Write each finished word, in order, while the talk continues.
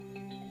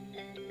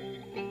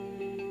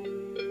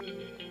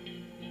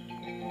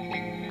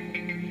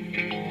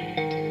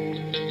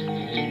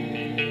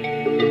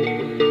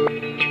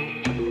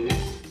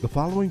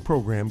following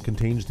program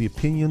contains the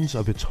opinions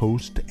of its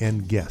host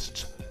and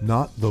guests,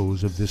 not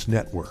those of this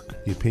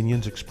network. The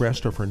opinions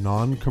expressed are for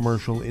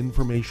non-commercial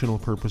informational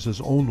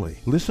purposes only.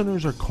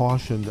 Listeners are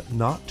cautioned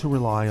not to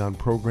rely on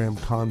program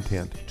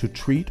content to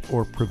treat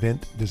or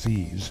prevent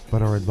disease,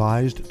 but are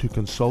advised to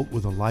consult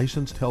with a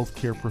licensed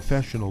healthcare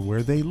professional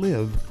where they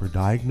live for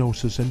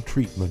diagnosis and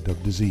treatment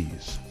of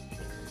disease.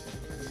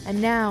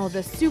 And now, the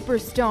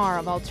superstar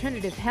of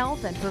alternative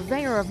health and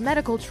purveyor of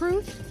medical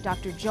truth,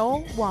 Dr.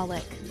 Joel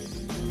Wallach.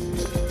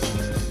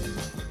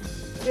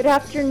 Good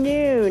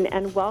afternoon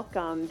and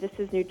welcome. This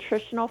is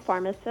nutritional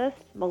pharmacist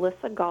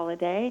Melissa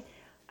Galladay.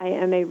 I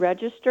am a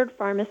registered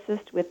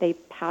pharmacist with a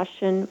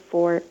passion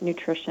for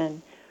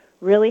nutrition.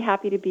 Really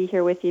happy to be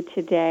here with you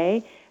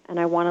today, and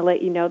I want to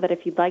let you know that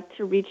if you'd like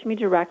to reach me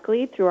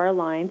directly through our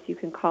lines, you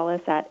can call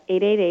us at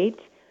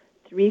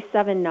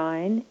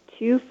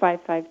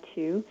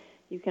 888-379-2552.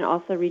 You can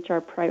also reach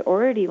our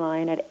priority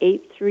line at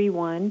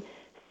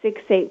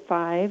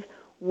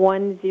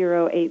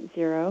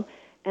 831-685-1080.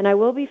 And I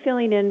will be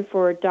filling in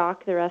for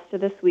Doc the rest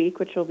of this week,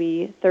 which will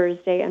be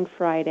Thursday and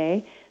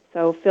Friday.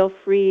 So feel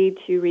free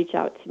to reach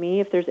out to me.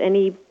 If there's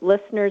any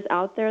listeners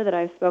out there that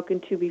I've spoken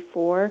to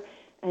before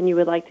and you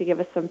would like to give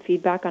us some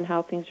feedback on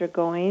how things are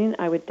going,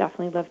 I would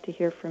definitely love to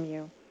hear from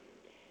you.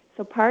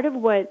 So part of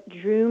what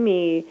drew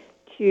me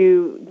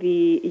to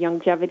the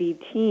Youngevity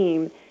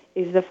team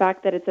is the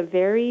fact that it's a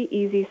very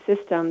easy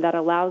system that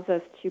allows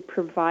us to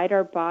provide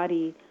our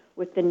body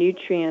with the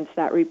nutrients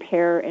that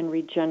repair and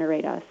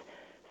regenerate us.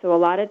 So a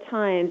lot of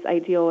times I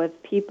deal with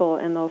people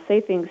and they'll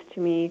say things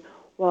to me,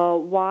 well,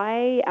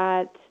 why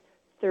at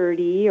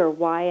 30 or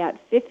why at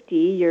 50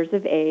 years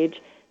of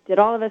age did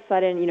all of a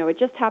sudden, it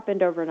just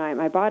happened overnight.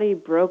 My body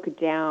broke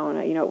down.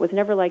 It was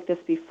never like this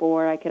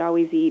before. I could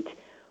always eat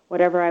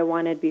whatever I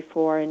wanted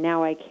before, and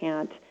now I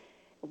can't.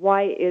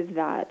 Why is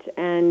that?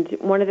 And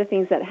one of the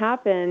things that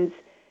happens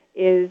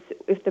is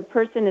if the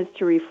person is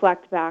to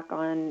reflect back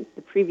on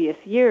the previous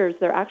years,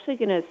 they're actually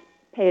going to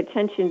pay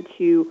attention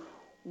to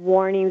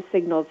warning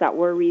signals that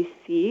were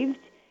received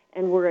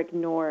and were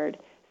ignored.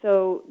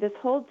 So this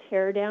whole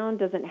teardown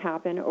doesn't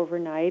happen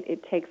overnight.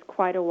 It takes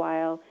quite a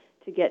while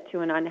to get to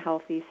an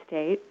unhealthy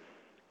state.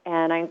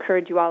 And I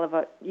encourage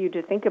you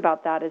to think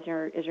about that as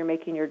you're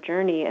making your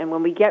journey. And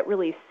when we get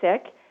really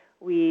sick,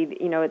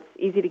 it's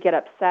easy to get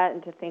upset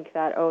and to think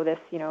that,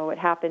 it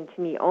happened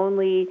to me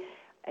only,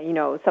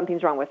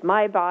 something's wrong with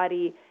my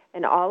body.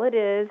 And all it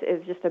is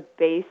just a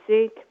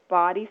basic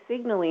body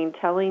signaling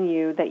telling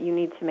you that you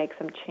need to make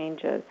some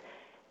changes.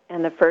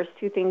 And the first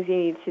two things you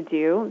need to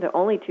do, the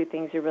only two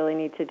things you really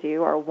need to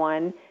do are,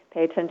 one,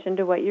 pay attention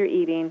to what you're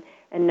eating,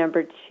 and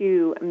number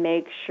two,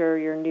 make sure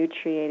you're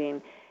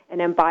nutriating.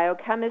 And in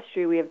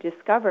biochemistry, we have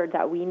discovered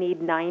that we need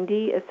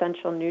 90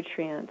 essential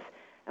nutrients.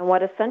 And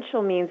what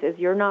essential means is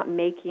you're not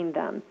making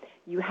them.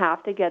 You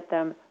have to get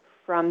them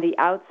from the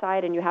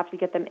outside, and you have to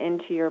get them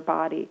into your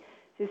body.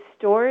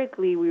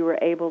 Historically, we were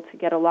able to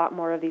get a lot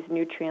more of these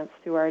nutrients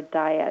through our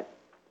diet.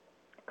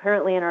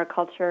 Currently in our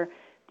culture,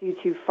 due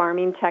to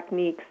farming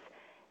techniques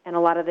and a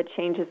lot of the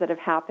changes that have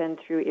happened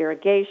through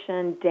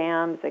irrigation,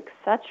 dams,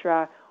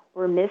 etc.,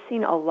 we're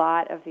missing a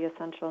lot of the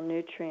essential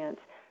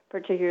nutrients,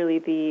 particularly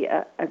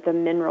the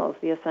minerals,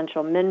 the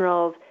essential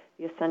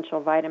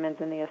vitamins,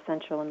 and the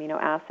essential amino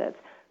acids.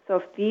 So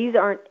if these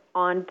aren't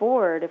on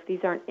board, if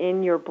these aren't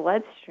in your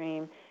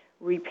bloodstream,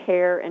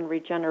 repair and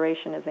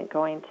regeneration isn't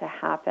going to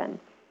happen.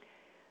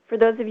 For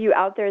those of you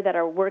out there that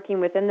are working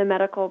within the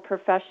medical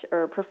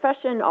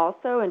profession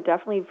also, and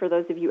definitely for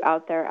those of you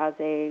out there as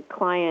a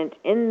client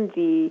in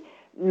the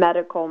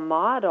medical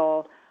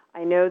model,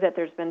 I know that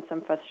there's been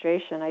some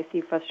frustration. I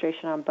see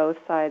frustration on both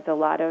sides. A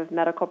lot of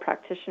medical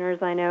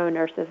practitioners I know,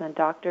 nurses and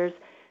doctors,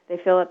 they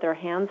feel that their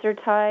hands are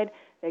tied.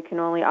 They can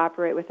only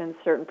operate within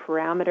certain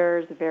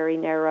parameters, very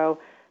narrow,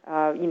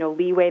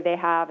 leeway they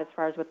have as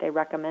far as what they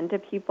recommend to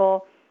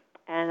people.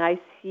 And I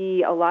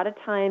see a lot of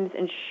times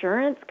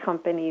insurance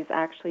companies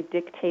actually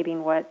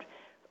dictating what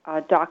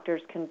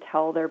doctors can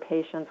tell their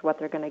patients what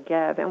they're going to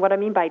give. And what I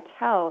mean by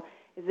tell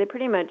is they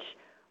pretty much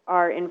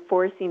are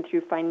enforcing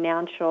through a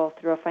financial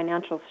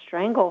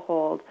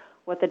stranglehold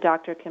what the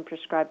doctor can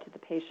prescribe to the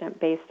patient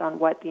based on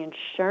what the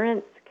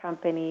insurance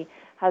company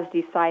has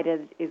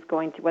decided is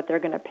what they're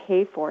going to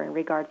pay for in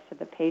regards to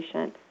the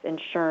patient's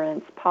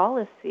insurance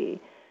policy.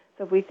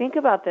 So if we think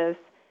about this,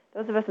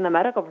 those of us in the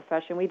medical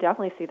profession, we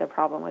definitely see the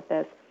problem with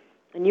this.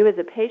 And you as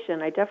a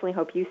patient, I definitely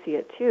hope you see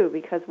it too,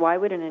 because why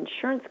would an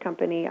insurance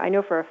company, I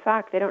know for a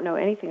fact they don't know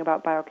anything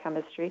about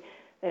biochemistry,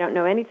 they don't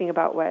know anything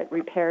about what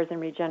repairs and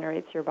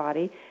regenerates your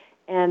body,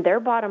 and their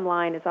bottom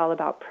line is all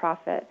about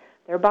profit.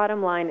 Their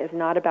bottom line is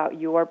not about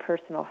your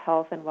personal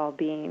health and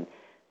well-being.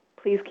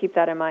 Please keep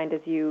that in mind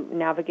as you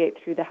navigate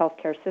through the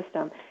healthcare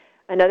system.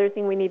 Another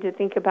thing we need to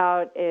think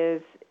about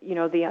is,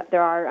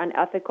 there are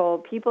unethical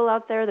people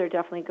out there. They're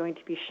definitely going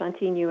to be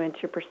shunting you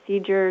into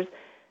procedures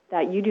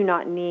that you do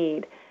not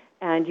need.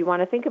 And you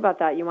want to think about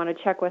that. You want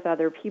to check with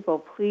other people.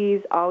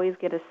 Please always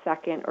get a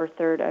second or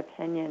third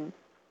opinion.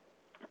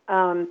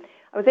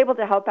 I was able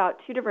to help out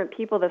 2 different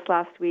people this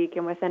last week,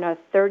 and within a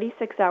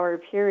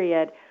 36-hour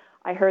period,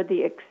 I heard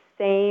the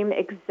same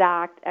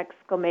exact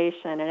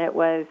exclamation, and it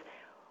was,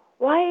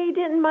 "Why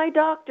didn't my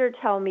doctor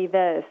tell me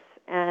this?"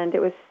 And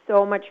it was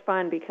so much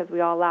fun because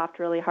we all laughed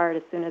really hard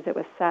as soon as it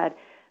was said,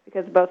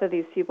 because both of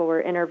these people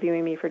were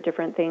interviewing me for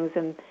different things,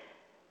 and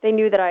they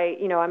knew that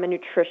I'm a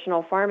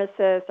nutritional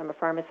pharmacist. I'm a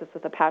pharmacist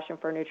with a passion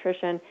for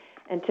nutrition,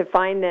 and to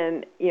find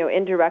them,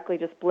 indirectly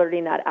just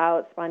blurting that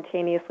out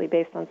spontaneously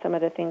based on some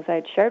of the things I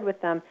had shared with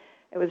them,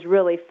 it was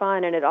really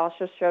fun, and it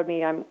also showed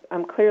me I'm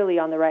clearly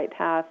on the right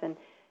path and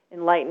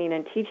enlightening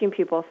and teaching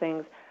people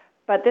things.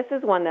 But this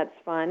is one that's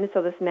fun.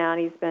 So this man,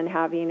 he's been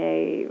having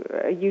a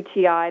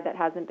UTI that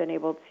hasn't been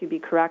able to be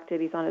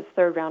corrected. He's on his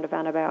 3rd round of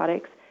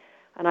antibiotics.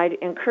 And I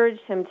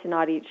encouraged him to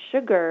not eat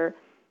sugar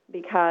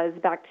because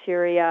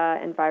bacteria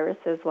and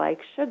viruses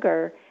like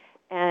sugar.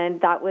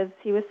 And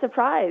he was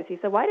surprised. He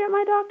said, "Why didn't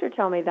my doctor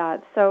tell me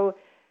that?" So,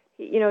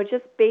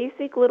 just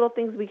basic little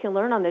things we can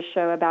learn on this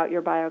show about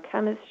your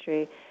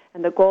biochemistry.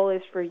 And the goal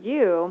is for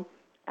you,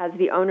 as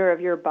the owner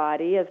of your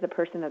body, as the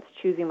person that's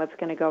choosing what's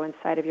going to go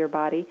inside of your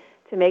body,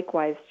 to make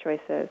wise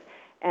choices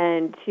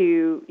and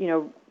to,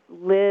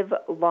 live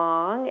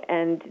long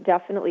and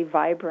definitely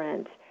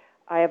vibrant.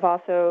 I have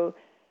also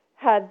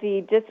had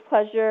the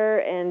displeasure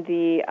and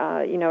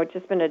it's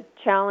just been a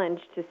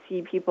challenge to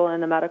see people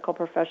in the medical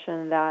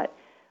profession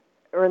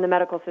or in the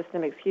medical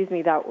system,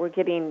 that were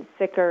getting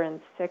sicker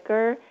and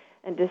sicker,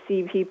 and to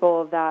see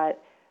people that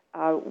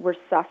were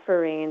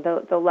suffering.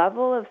 The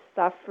level of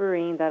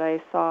suffering that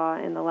I saw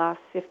in the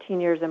last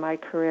 15 years of my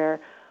career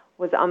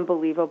was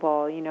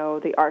unbelievable.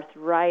 The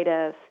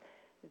arthritis,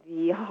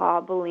 the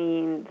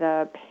hobbling,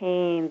 the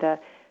pain, the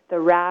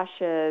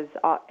rashes,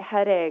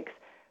 headaches,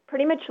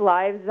 pretty much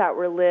lives that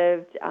were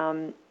lived.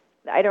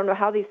 I don't know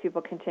how these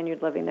people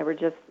continued living. They were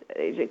just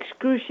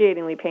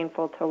excruciatingly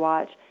painful to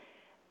watch.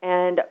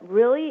 And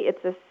really,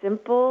 it's as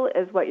simple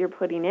as what you're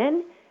putting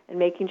in and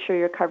making sure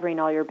you're covering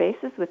all your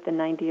bases with the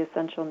 90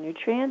 essential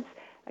nutrients.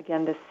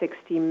 Again, the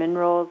 60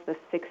 minerals, the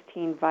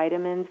 16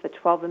 vitamins, the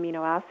 12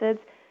 amino acids,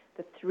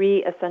 the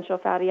 3 essential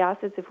fatty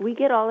acids. If we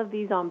get all of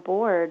these on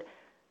board,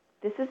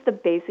 this is the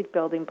basic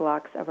building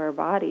blocks of our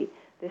body.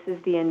 This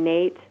is the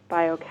innate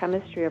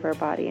biochemistry of our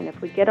body. And if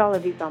we get all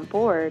of these on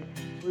board,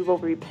 we will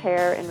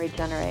repair and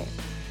regenerate.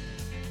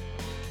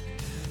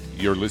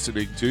 You're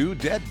listening to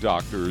Dead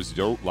Doctors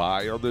Don't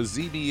Lie on the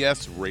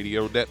ZBS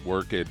Radio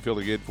Network. And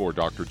filling in for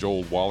Dr.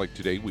 Joel Wallach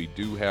today, we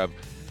do have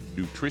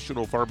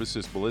nutritional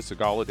pharmacist Melissa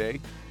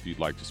Galladay. If you'd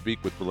like to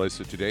speak with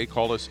Melissa today,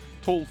 call us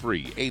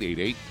toll-free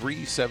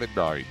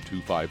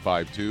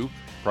 888-379-2552.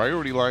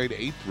 Priority line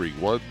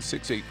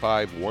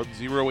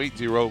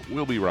 831-685-1080.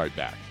 We'll be right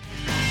back.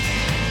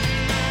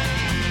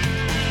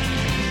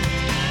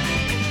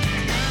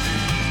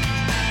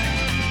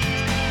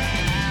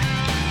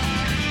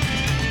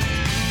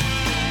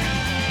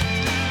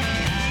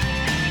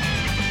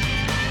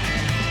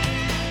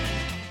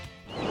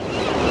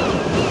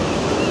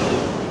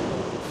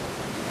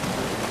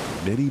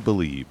 Many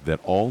believe that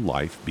all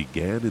life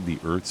began in the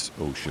Earth's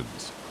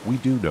oceans. We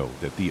do know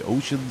that the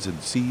oceans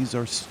and seas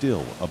are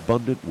still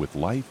abundant with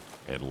life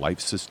and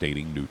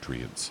life-sustaining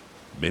nutrients.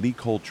 Many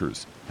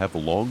cultures have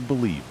long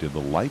believed in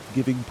the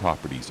life-giving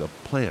properties of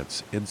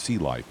plants and sea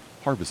life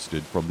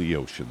harvested from the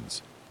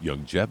oceans.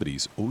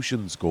 Youngevity's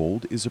Ocean's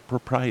Gold is a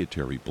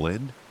proprietary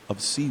blend of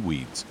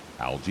seaweeds,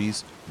 algae,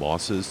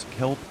 mosses,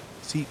 kelp,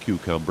 sea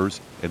cucumbers,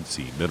 and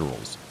sea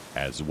minerals,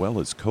 as well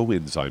as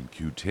coenzyme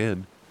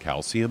Q10,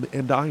 calcium,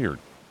 and iron,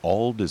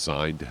 all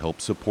designed to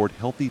help support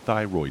healthy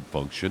thyroid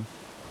function,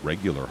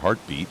 regular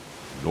heartbeat,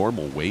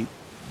 normal weight,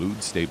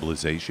 mood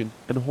stabilization,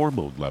 and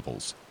hormone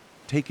levels.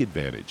 Take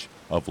advantage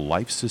of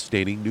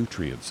life-sustaining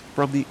nutrients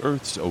from the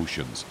Earth's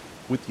oceans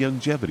with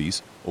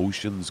Youngevity's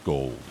Ocean's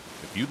Gold.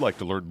 If you'd like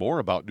to learn more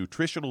about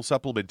nutritional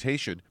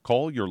supplementation,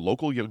 call your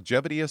local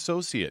Youngevity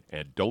associate,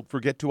 and don't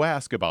forget to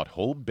ask about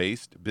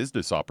home-based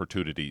business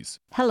opportunities.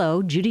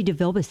 Hello, Judy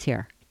DeVilbiss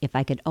here. If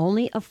I could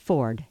only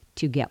afford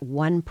to get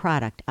one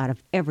product out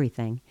of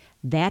everything,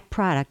 that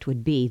product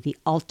would be the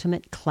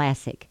Ultimate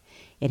Classic.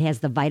 It has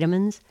the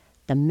vitamins,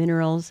 the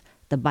minerals,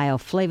 the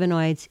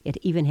bioflavonoids. It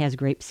even has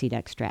grapeseed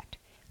extract.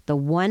 The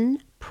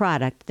one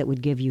product that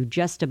would give you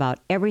just about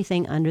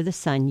everything under the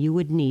sun you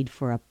would need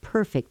for a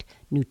perfect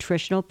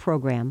nutritional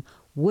program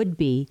would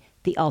be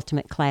the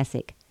Ultimate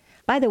Classic.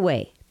 By the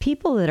way,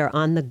 people that are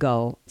on the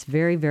go, it's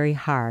very, very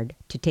hard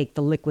to take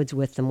the liquids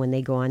with them when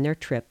they go on their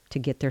trip to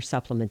get their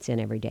supplements in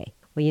every day.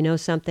 Well, you know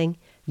something?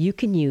 You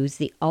can use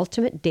the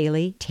Ultimate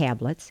Daily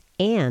tablets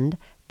and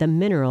the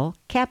mineral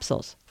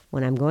capsules.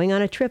 When I'm going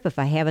on a trip, if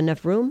I have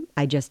enough room,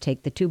 I just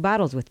take the 2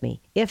 bottles with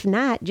me. If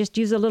not, just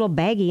use a little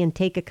baggie and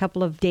take a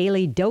couple of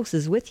daily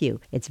doses with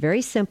you. It's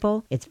very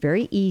simple. It's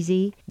very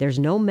easy. There's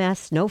no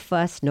mess, no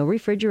fuss, no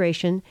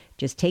refrigeration.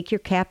 Just take your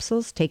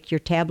capsules, take your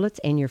tablets,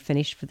 and you're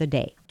finished for the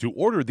day. To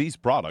order these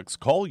products,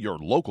 call your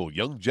local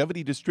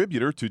Youngevity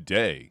distributor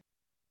today.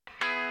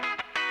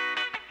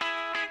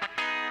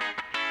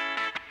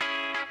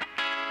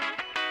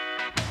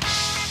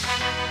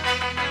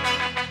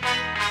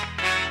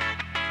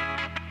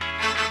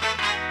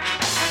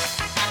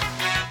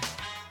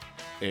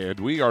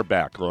 And we are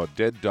back on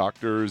Dead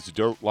Doctors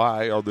Don't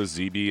Lie on the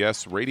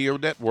ZBS Radio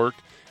Network.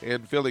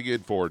 And filling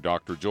in for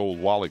Dr. Joel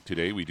Wallach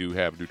today, we do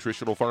have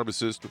nutritional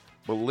pharmacist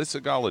Melissa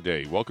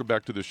Galladay. Welcome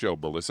back to the show,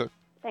 Melissa.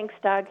 Thanks,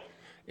 Doug.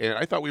 And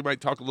I thought we might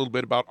talk a little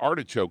bit about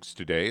artichokes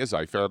today, as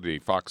I found a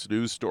Fox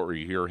News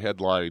story here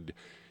headlined,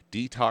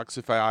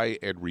 "Detoxify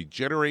and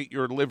Regenerate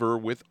Your Liver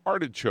with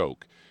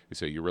Artichoke." They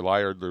say you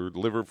rely on the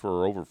liver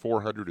for over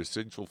 400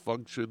 essential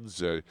functions.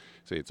 Say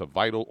it's a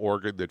vital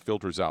organ that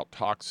filters out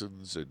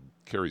toxins and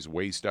carries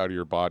waste out of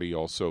your body,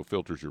 also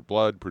filters your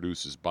blood,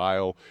 produces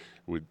bile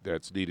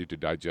that's needed to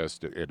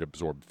digest and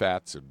absorb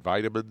fats and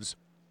vitamins.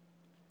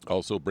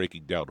 Also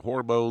breaking down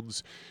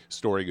hormones,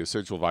 storing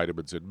essential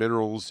vitamins and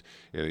minerals.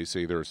 And they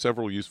say there are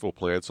several useful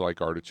plants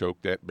like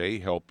artichoke that may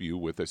help you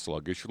with a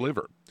sluggish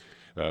liver.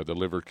 The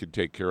liver can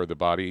take care of the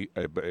body.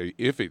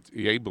 If it's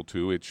able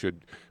to, it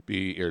should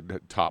be in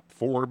top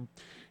form.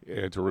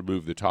 And to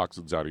remove the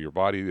toxins out of your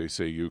body, they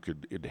say you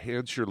can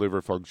enhance your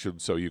liver function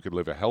so you can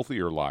live a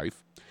healthier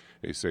life.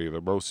 They say the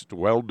most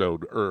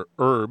well-known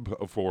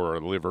herb for a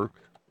liver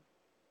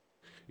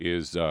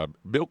is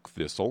milk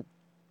thistle,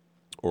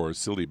 or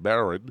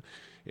silymarin,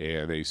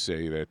 and they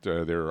say that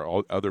there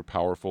are other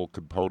powerful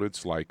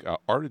components like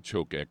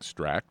artichoke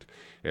extract,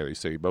 and they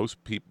say most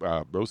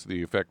of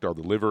the effect on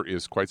the liver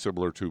is quite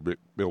similar to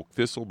milk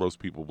thistle. Most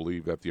people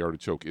believe that the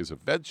artichoke is a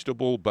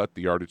vegetable, but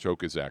the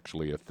artichoke is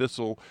actually a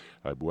thistle.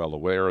 I'm well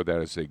aware of that,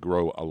 as they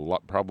grow a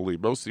lot. Probably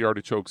most of the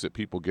artichokes that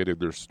people get in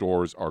their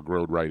stores are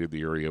grown right in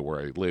the area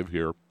where I live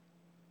here.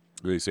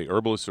 They say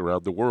herbalists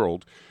around the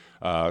world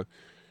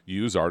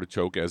use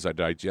artichoke as a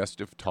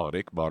digestive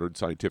tonic. Modern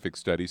scientific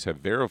studies have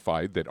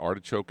verified that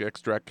artichoke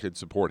extract can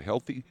support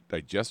healthy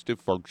digestive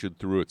function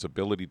through its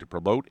ability to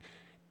promote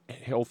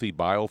healthy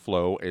bile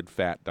flow and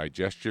fat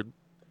digestion.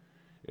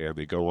 And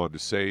they go on to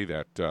say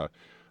that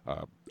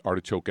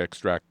artichoke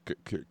extract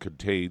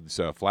contains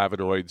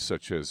flavonoids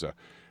such as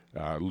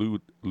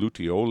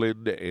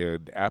luteolin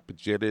and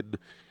apigenin,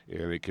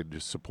 and it can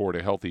support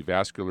a healthy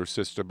vascular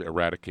system,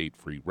 eradicate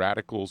free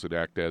radicals, and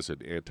act as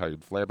an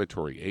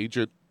anti-inflammatory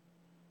agent.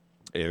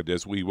 And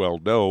as we well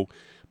know,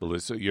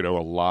 Melissa,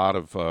 a lot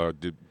of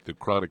the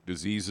chronic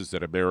diseases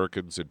that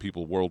Americans and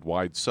people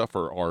worldwide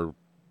suffer are,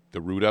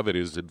 the root of it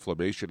is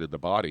inflammation in the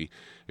body.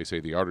 They say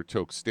the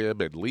artichoke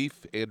stem and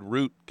leaf and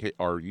root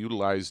are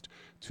utilized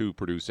to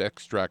produce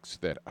extracts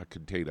that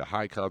contain a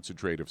high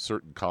concentrate of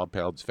certain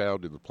compounds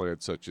found in the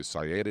plant, such as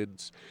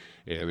cyanids,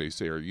 and they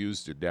say are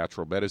used in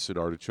natural medicine.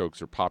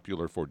 Artichokes are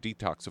popular for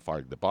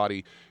detoxifying the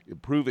body,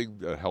 improving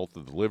the health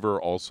of the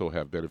liver, also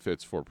have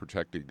benefits for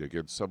protecting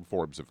against some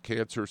forms of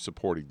cancer,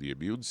 supporting the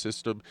immune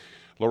system,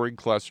 lowering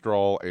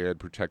cholesterol, and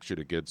protection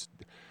against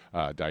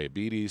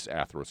diabetes,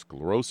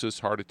 atherosclerosis,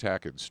 heart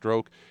attack, and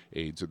stroke,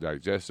 aids in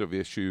digestive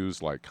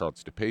issues like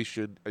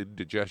constipation,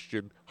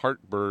 indigestion,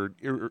 heartburn,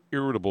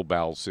 irritable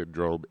bowel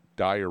syndrome,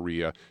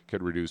 diarrhea,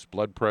 can reduce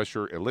blood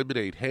pressure,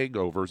 eliminate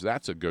hangovers,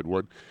 that's a good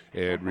one,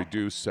 and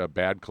reduce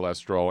bad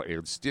cholesterol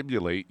and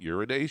stimulate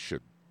urination.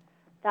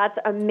 That's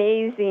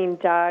amazing,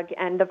 Doug.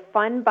 And the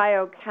fun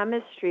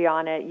biochemistry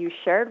on it you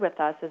shared with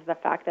us is the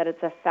fact that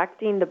it's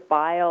affecting the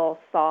bile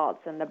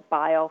salts and the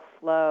bile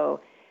flow.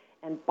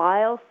 And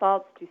bile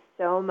salts do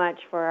so much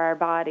for our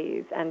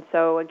bodies. And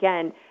so,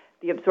 again,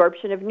 the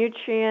absorption of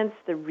nutrients,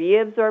 the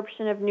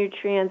reabsorption of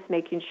nutrients,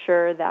 making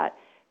sure that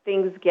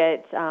things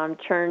get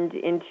turned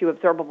into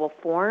absorbable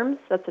forms.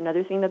 That's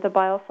another thing that the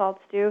bile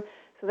salts do.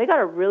 So they got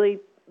a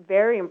really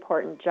very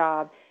important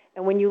job.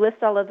 And when you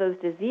list all of those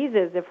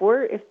diseases,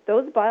 if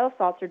those bile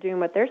salts are doing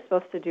what they're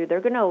supposed to do,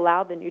 they're going to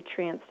allow the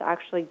nutrients to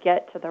actually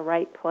get to the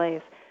right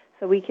place.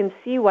 So we can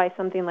see why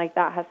something like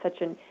that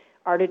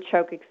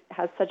artichoke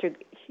has such a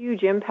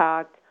huge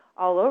impact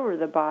all over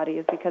the body,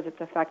 is because it's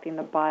affecting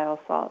the bile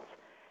salts.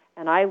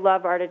 And I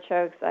love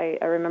artichokes. I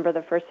remember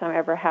the first time I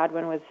ever had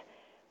one was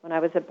when I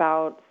was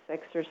about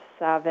 6 or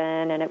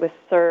 7, and it was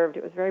served.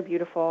 It was very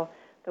beautiful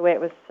the way it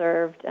was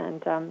served.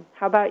 And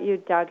how about you,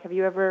 Doug?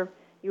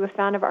 You a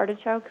fan of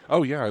artichoke?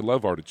 Oh, yeah, I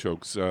love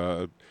artichokes.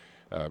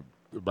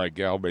 My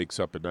gal makes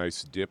up a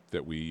nice dip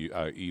that we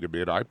eat them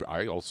in.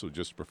 I also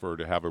just prefer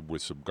to have them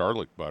with some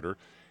garlic butter.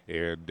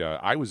 And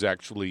I was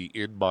actually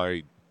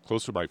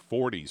close to my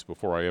 40s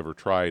before I ever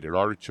tried an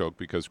artichoke,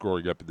 because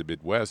growing up in the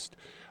Midwest,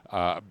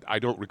 I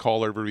don't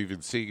recall ever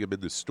even seeing them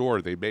in the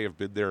store. They may have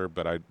been there,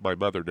 but my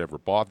mother never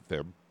bought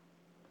them.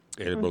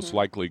 And most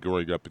likely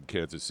growing up in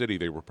Kansas City,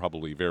 they were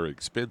probably very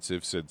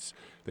expensive, since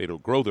they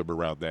don't grow them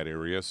around that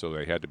area, so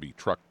they had to be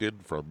trucked in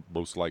from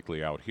most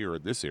likely out here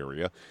in this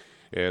area.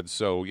 And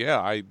so,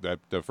 yeah,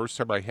 the first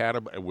time I had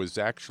them, it was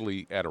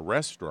actually at a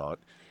restaurant,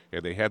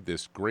 and they had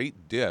this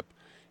great dip.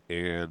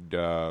 And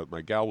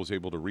my gal was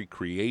able to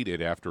recreate it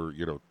after,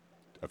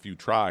 a few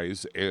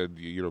tries. And,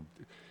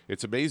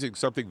 it's amazing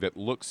something that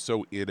looks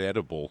so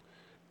inedible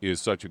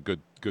is such a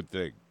good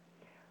thing.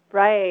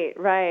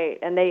 Right.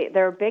 And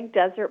they're a big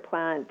desert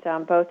plant.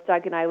 Both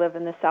Doug and I live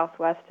in the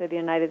southwest of the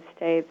United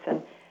States,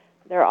 and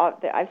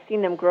I've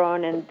seen them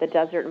grown in the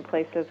desert in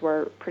places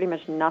where pretty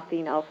much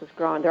nothing else is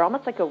growing. They're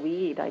almost like a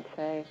weed, I'd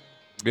say.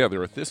 Yeah,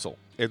 they're a thistle.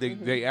 And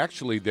they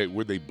actually,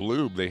 when they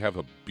bloom, they have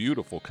a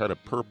beautiful kind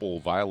of purple,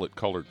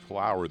 violet-colored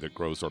flower that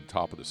grows on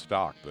top of the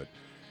stalk. But,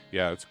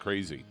 yeah, it's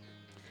crazy.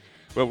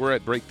 Well, we're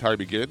at break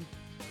time again,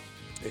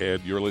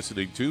 and you're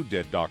listening to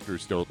Dead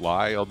Doctors Don't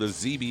Lie on the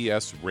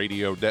ZBS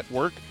Radio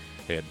Network.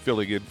 And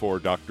filling in for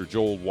Dr.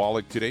 Joel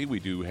Wallach today, we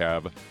do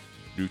have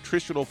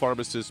nutritional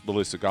pharmacist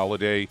Melissa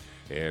Galladay,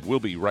 and we'll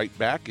be right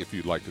back. If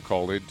you'd like to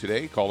call in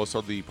today, call us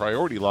on the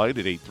priority line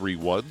at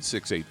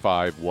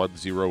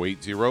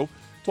 831-685-1080.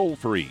 Toll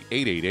free,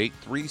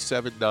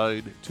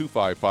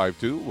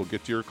 888-379-2552. We'll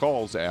get to your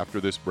calls after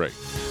this break.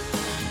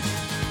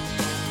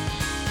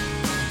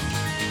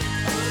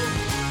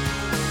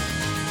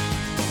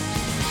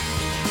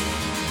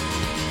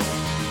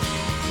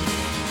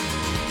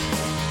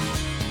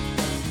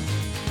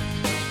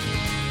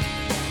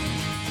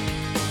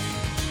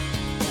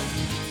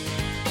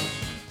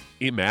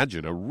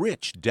 Imagine a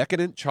rich,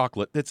 decadent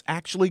chocolate that's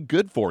actually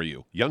good for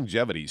you.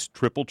 Youngevity's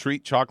Triple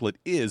Treat chocolate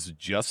is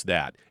just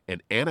that,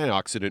 an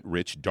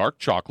antioxidant-rich dark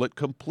chocolate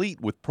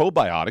complete with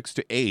probiotics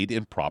to aid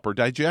in proper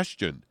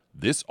digestion.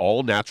 This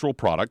all-natural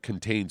product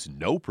contains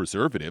no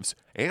preservatives,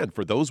 and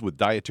for those with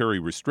dietary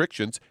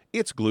restrictions,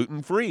 it's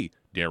gluten-free,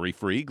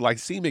 dairy-free,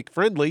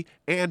 glycemic-friendly,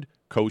 and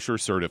kosher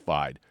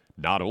certified.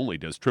 Not only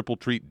does Triple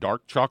Treat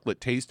dark chocolate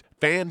taste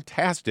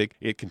fantastic,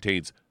 it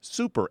contains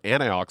super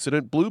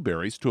antioxidant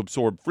blueberries to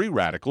absorb free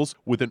radicals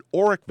with an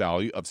ORAC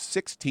value of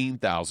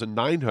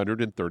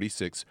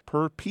 16,936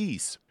 per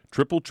piece.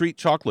 Triple Treat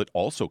chocolate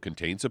also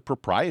contains a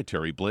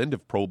proprietary blend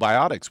of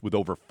probiotics with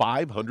over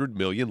 500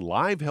 million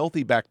live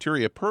healthy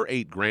bacteria per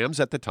 8 grams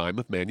at the time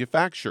of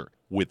manufacture,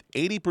 with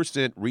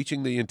 80%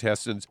 reaching the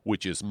intestines,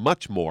 which is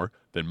much more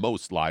than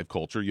most live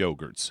culture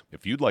yogurts.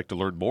 If you'd like to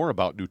learn more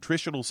about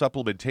nutritional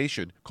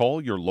supplementation,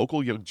 call your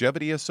local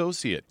Youngevity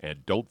associate,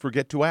 and don't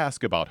forget to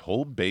ask about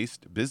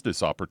home-based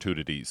business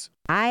opportunities.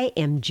 I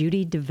am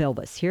Judy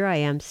DeVilbus. Here I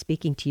am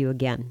speaking to you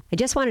again. I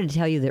just wanted to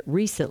tell you that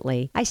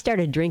recently I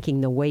started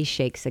drinking the Whey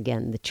Shakes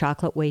again, the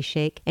chocolate Whey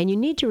Shake. And you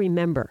need to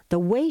remember, the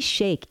Whey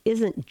Shake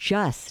isn't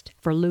just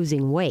for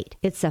losing weight.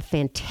 It's a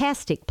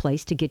fantastic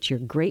place to get your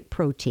great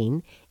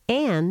protein.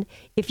 And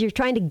if you're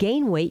trying to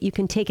gain weight, you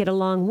can take it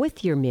along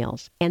with your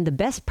meals. And the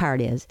best part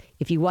is,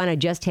 if you want to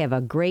just have a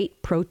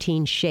great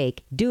protein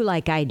shake, do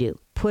like I do.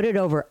 Put it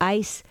over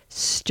ice,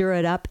 stir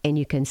it up, and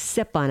you can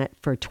sip on it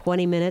for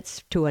 20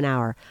 minutes to an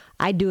hour.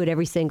 I do it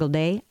every single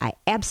day. I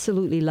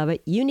absolutely love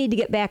it. You need to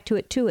get back to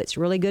it too. It's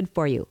really good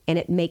for you. And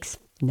it makes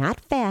not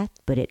fat,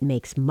 but it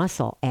makes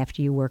muscle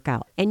after you work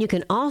out. And you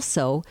can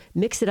also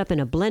mix it up in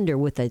a blender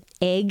with an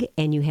egg,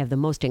 and you have the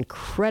most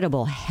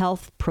incredible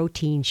health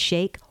protein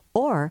shake.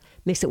 Or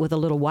mix it with a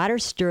little water,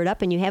 stir it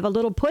up, and you have a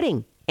little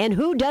pudding. And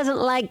who doesn't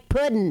like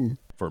pudding?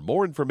 For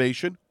more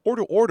information or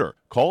to order,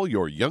 call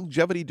your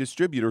Youngevity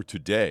distributor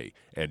today.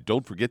 And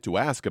don't forget to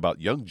ask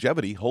about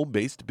Youngevity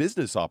home-based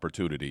business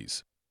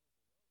opportunities.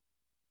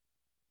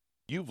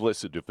 You've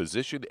listened to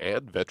physician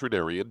and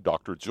veterinarian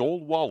Dr.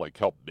 Joel Wallach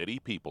help many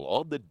people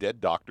on the Dead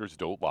Doctors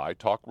Don't Lie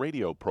talk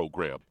radio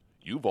program.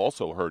 You've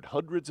also heard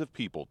hundreds of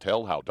people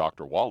tell how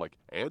Dr. Wallach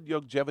and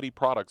Youngevity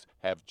products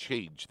have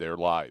changed their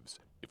lives.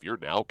 If you're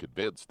now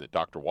convinced that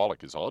Dr.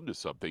 Wallach is onto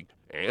something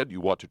and you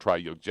want to try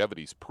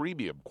Youngevity's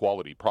premium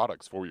quality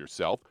products for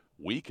yourself,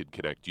 we can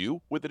connect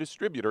you with a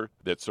distributor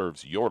that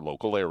serves your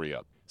local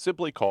area.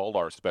 Simply call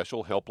our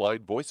special helpline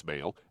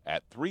voicemail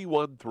at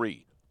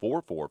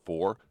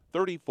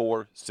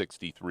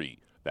 313-444-3463.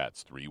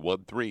 That's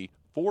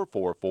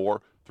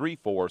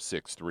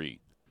 313-444-3463.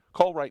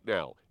 Call right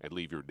now and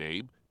leave your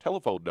name,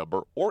 telephone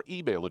number, or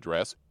email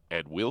address,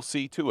 and we'll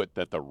see to it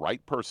that the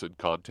right person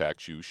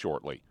contacts you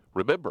shortly.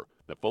 Remember,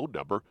 the phone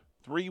number,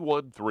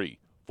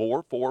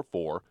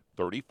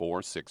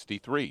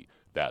 313-444-3463.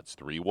 That's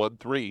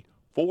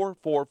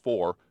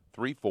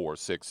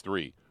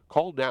 313-444-3463.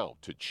 Call now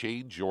to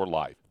change your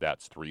life.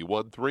 That's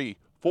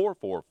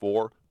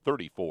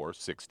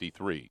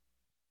 313-444-3463.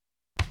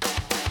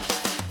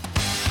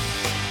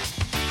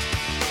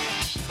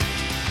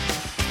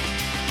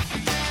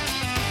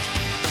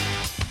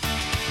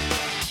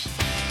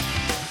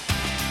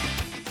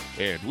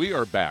 And we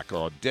are back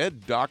on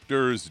Dead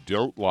Doctors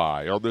Don't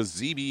Lie on the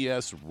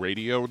ZBS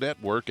Radio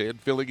Network. And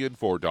filling in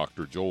for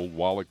Dr. Joel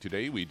Wallach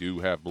today, we do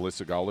have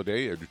Melissa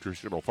Galladay, a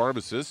nutritional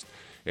pharmacist.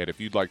 And if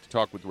you'd like to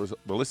talk with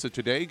Melissa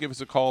today, give us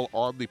a call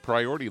on the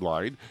priority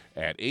line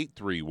at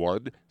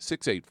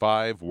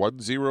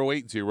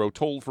 831-685-1080,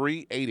 toll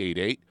free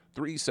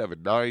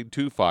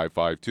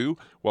 888-379-2552.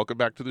 Welcome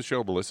back to the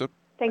show, Melissa.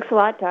 Thanks a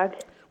lot, Doug.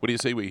 What do you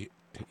say we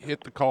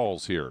hit the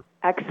calls here?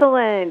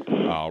 Excellent.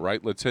 All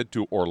right, let's head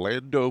to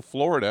Orlando,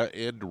 Florida.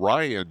 And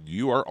Ryan,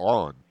 you are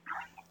on.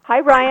 Hi,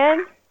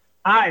 Ryan.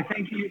 Hi,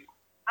 thank you.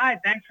 Hi,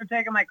 thanks for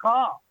taking my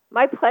call.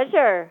 My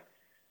pleasure.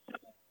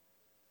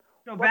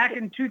 So back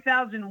in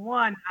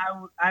 2001,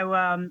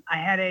 I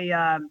had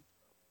a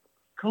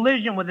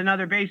collision with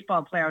another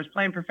baseball player. I was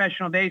playing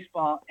professional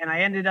baseball, and I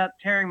ended up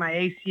tearing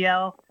my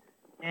ACL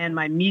and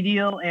my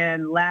medial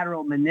and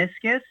lateral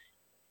meniscus.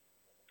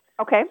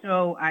 Okay.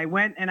 So I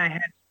went and I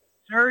had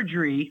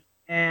surgery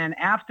And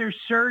after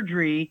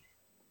surgery,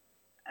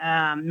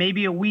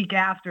 maybe a week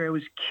after, it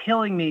was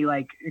killing me,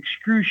 like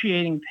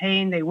excruciating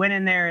pain. They went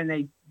in there and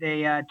they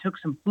took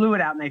some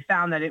fluid out, and they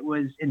found that it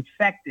was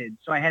infected.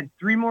 So I had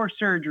 3 more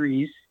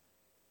surgeries.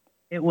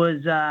 It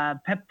was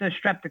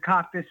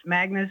Streptococcus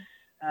magnus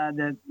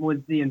that was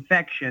the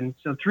infection.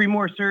 So 3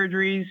 more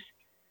surgeries.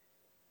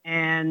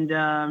 And,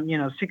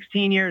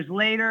 16 years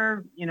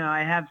later,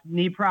 I have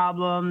knee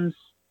problems,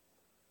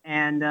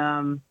 and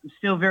I'm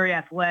still very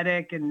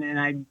athletic,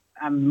 and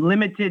I'm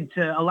limited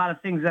to a lot of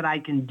things that I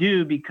can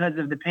do because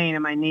of the pain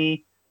in my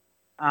knee.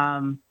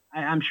 I'm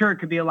sure it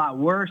could be a lot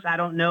worse. I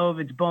don't know if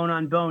it's bone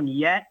on bone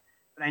yet,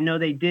 but I know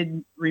they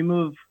did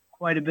remove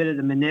quite a bit of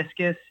the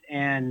meniscus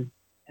and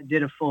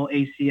did a full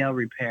ACL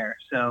repair.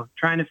 So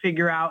trying to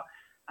figure out,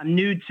 I'm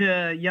new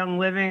to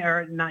longevity,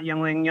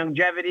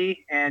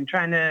 and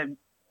trying to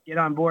get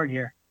on board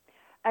here.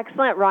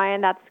 Excellent,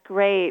 Ryan. That's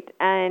great.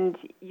 And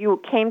you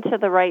came to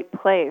the right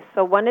place.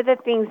 So one of the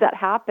things that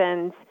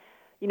happens,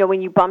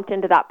 when you bumped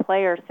into that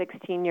player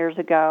 16 years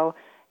ago,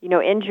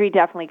 injury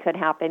definitely could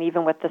happen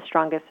even with the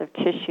strongest of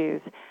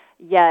tissues.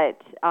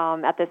 Yet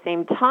at the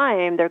same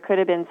time, there could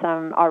have been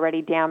some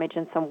already damage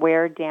and some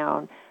wear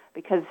down,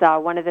 because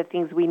one of the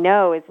things we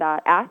know is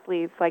that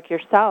athletes like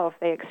yourself,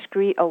 they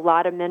excrete a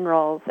lot of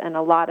minerals and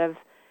a lot of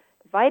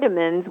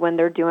vitamins when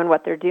they're doing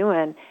what they're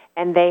doing,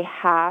 and they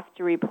have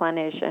to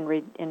replenish and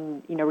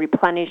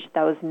replenish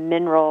those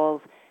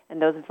minerals and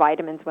those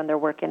vitamins when they're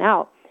working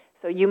out.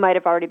 So you might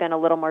have already been a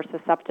little more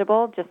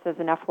susceptible, just as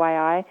an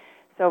FYI.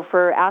 So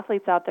for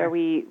athletes out there,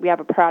 we have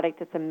a product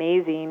that's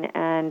amazing,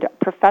 and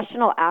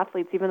professional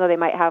athletes, even though they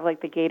might have like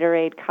the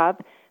Gatorade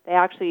cup, they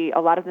actually, a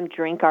lot of them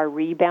drink our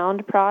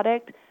Rebound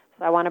product.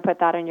 So I want to put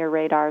that on your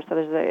radar. So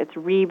it's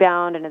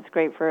Rebound, and it's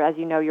great for, as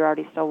you know, you're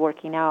already still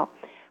working out.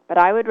 But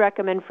I would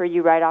recommend for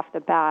you right off the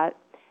bat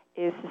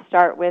is to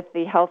start with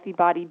the Healthy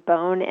Body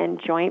Bone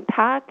and Joint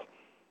Pack.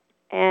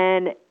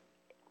 And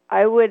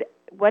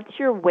what's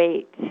your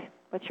weight?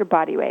 What's your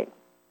body weight?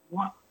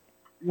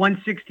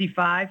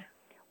 165.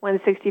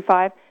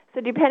 165.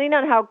 So depending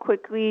on how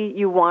quickly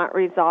you want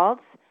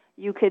results,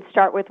 you could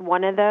start with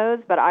one of those,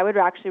 but I would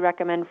actually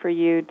recommend for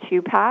you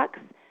 2 packs,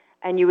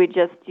 and you would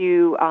just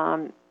do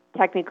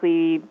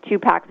technically 2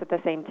 packs at the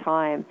same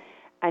time,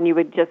 and you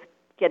would just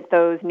get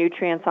those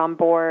nutrients on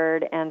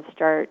board and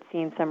start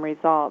seeing some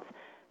results.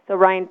 So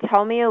Ryan,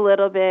 tell me a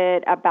little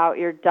bit about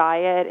your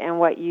diet and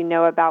what you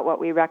know about what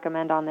we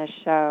recommend on this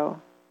show.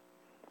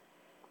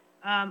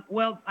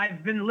 Well,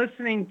 I've been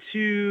listening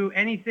to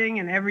anything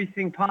and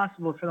everything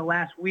possible for the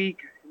last week,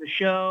 the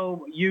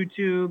show,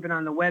 YouTube, and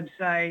on the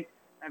website.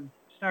 I've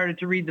started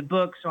to read the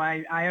book, so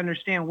I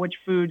understand which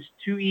foods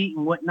to eat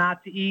and what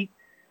not to eat.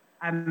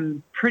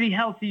 I'm pretty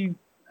healthy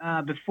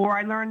before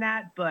I learned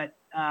that, but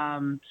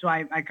so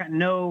I got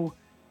no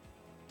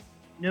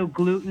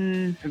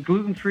gluten,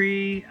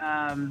 gluten-free,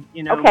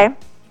 Okay.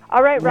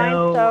 All right,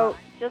 Ryan, so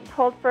just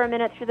hold for a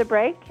minute through the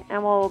break,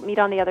 and we'll meet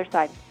on the other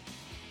side.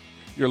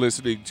 You're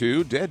listening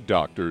to Dead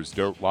Doctors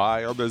Don't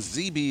Lie on the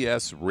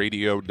ZBS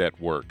Radio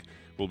Network.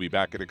 We'll be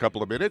back in a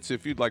couple of minutes.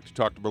 If you'd like to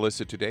talk to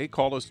Melissa today,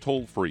 call us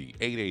toll-free,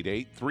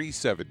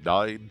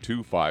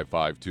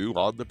 888-379-2552,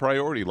 on the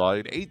priority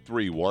line,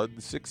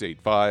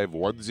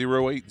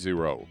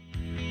 831-685-1080.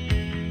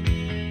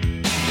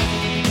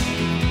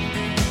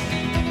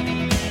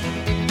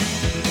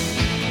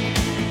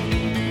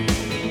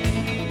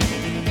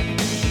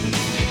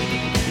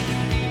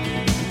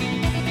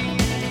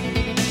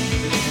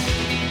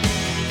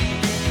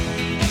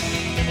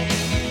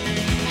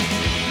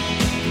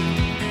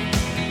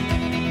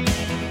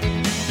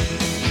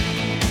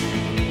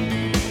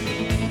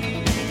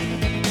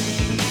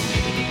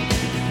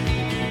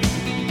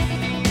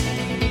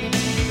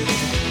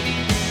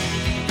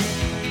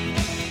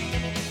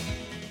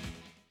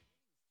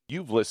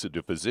 You've listened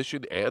to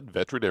physician and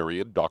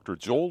veterinarian Dr.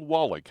 Joel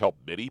Wallach help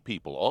many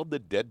people on the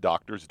Dead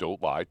Doctors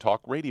Don't Lie talk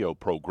radio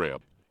program.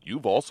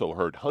 You've also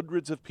heard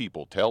hundreds of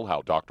people tell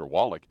how Dr.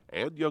 Wallach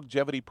and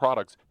Youngevity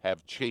products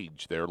have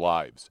changed their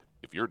lives.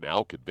 If you're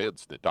now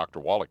convinced that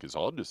Dr. Wallach is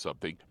onto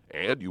something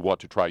and you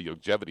want to try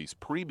Youngevity's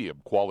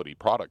premium quality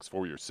products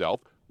for yourself,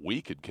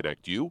 we can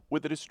connect you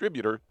with a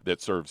distributor that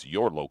serves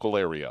your local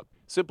area.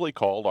 Simply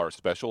call our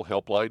special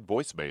helpline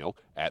voicemail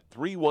at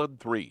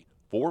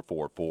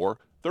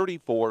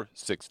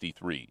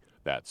 313-444-3463.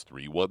 That's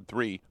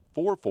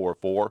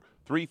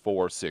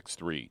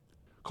 313-444-3463.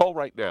 Call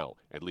right now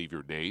and leave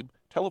your name,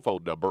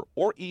 telephone number,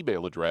 or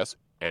email address,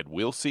 and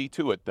we'll see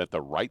to it that the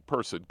right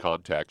person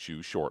contacts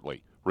you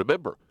shortly.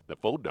 Remember, the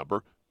phone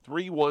number,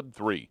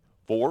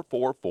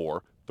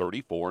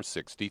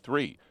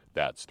 313-444-3463.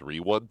 That's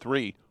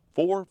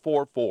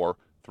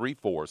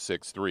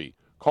 313-444-3463.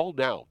 Call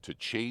now to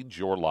change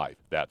your life.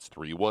 That's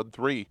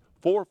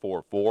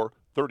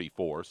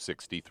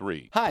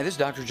 313-444-3463. Hi, this is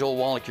Dr. Joel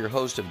Wallach, your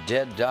host of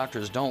Dead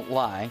Doctors Don't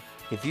Lie.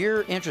 If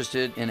you're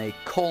interested in a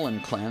colon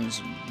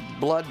cleanse,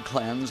 blood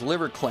cleanse,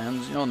 liver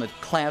cleanse, in the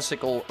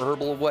classical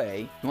herbal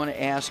way, you want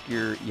to ask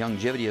your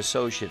Youngevity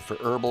associate for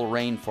Herbal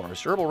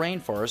Rainforest. Herbal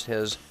Rainforest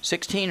has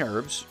 16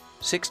 herbs,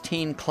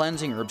 16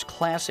 cleansing herbs,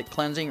 classic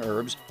cleansing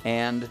herbs,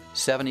 and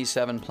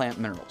 77 plant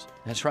minerals.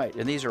 That's right,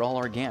 and these are all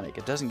organic.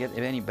 It doesn't get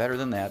any better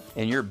than that.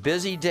 In your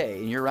busy day,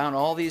 and you're around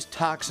all these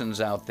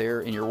toxins out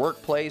there in your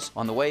workplace,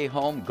 on the way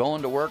home,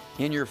 going to work,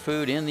 in your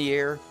food, in the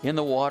air, in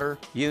the water,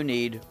 you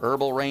need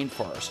Herbal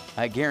Rainforest.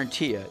 I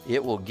guarantee you,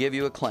 it will give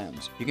you a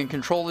cleanse. You can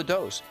control the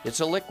dose. It's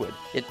a liquid.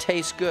 It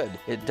tastes good.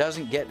 It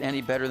doesn't get any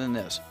better than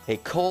this. A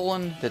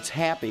colon that's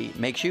happy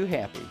makes you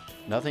happy.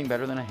 Nothing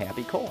better than a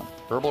happy colon.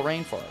 Herbal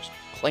Rainforest.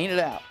 Clean it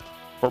out.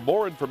 For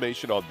more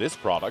information on this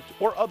product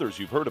or others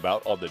you've heard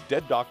about on the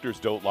Dead Doctors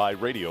Don't Lie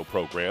radio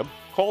program,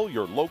 call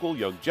your local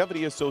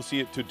Youngevity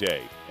associate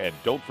today. And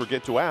don't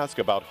forget to ask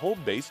about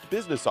home-based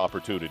business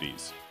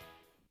opportunities.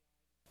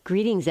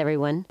 Greetings,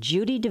 everyone.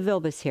 Judy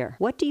DeVilbus here.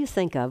 What do you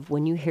think of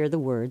when you hear the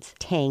words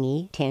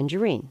tangy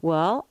tangerine?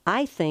 Well,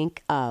 I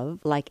think of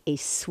like a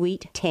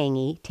sweet,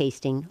 tangy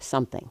tasting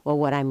something. Well,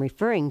 what I'm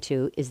referring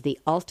to is the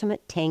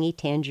Ultimate Tangy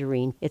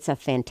Tangerine. It's a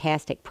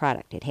fantastic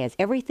product. It has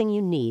everything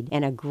you need,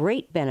 and a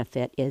great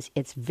benefit is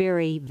it's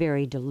very,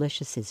 very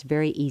delicious. It's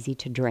very easy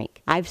to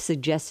drink. I've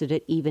suggested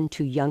it even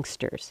to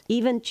youngsters.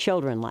 Even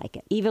children like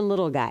it. Even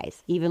little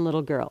guys. Even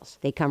little girls.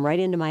 They come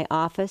right into my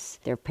office.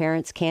 Their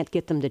parents can't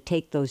get them to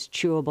take those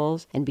chewables,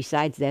 and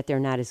besides that, they're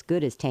not as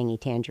good as Tangy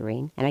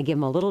Tangerine. And I give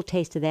them a little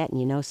taste of that,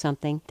 and you know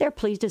something? They're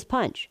pleased as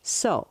punch.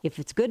 So, if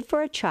it's good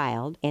for a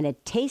child and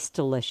it tastes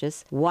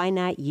delicious, why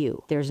not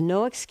you? There's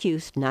no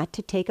excuse not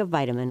to take a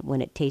vitamin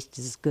when it tastes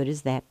as good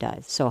as that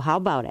does. So how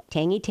about it?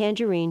 Tangy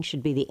Tangerine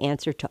should be the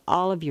answer to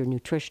all of your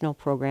nutritional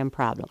program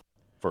problems.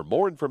 For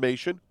more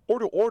information or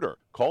to order,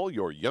 call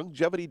your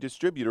Youngevity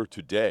distributor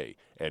today.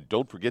 And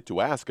don't forget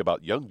to ask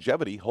about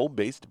Youngevity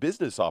home-based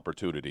business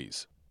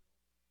opportunities.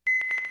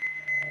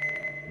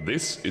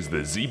 This is the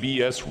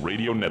ZBS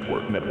Radio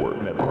Network.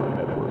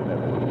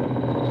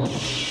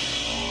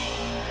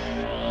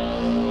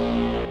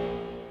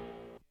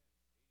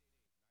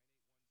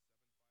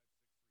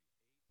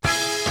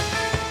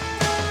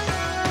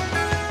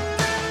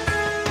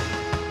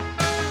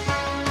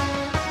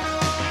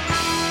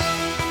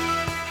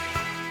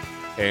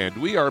 And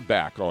we are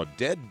back on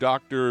Dead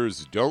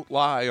Doctors Don't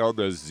Lie on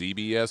the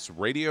ZBS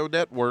Radio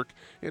Network.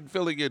 And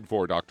filling in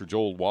for Dr.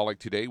 Joel Wallach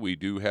today, we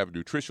do have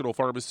nutritional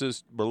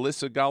pharmacist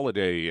Melissa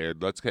Galladay.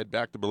 And let's head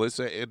back to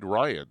Melissa and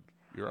Ryan.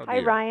 You're on Hi, the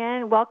air.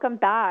 Ryan. Welcome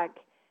back.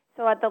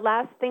 So the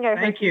last thing I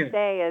heard you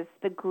say is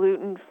the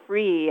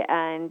gluten-free.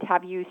 And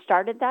have you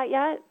started that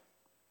yet?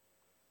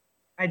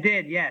 I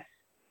did, yes.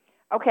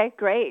 Okay,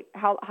 great.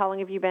 How long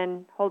have you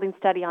been holding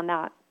steady on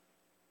that?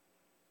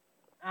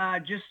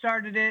 Just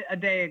started it a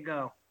day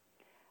ago.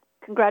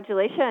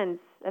 Congratulations.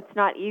 That's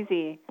not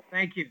easy.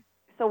 Thank you.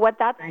 So what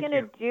that's going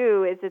to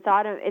do is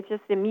it's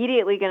just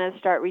immediately going to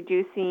start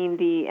reducing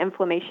the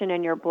inflammation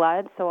in your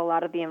blood. So a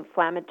lot of the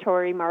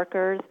inflammatory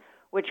markers,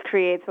 which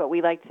creates what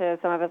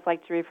some of us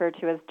like to refer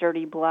to as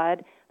dirty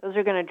blood, those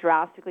are going to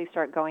drastically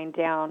start going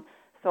down.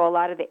 So a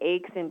lot of the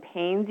aches and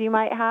pains you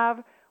might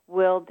have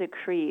will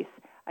decrease.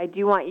 I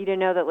do want you to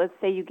know that let's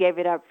say you gave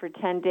it up for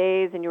 10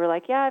 days and you were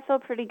like, yeah, I feel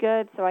pretty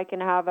good, so I can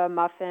have a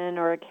muffin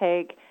or a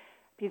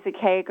piece of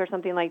cake or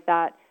something like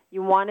that.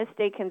 You want to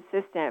stay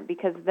consistent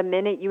because the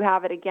minute you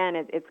have it again,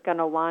 it's going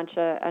to launch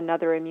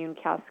another immune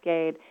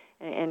cascade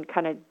and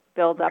kind of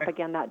build up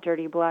again that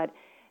dirty blood.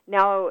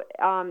 Now,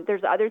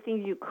 there's other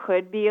things you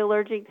could be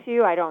allergic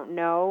to. I don't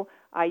know.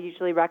 I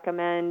usually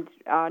recommend,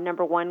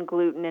 number 1,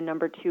 gluten, and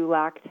number 2,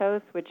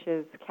 lactose, which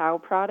is cow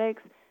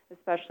products,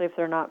 especially if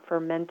they're not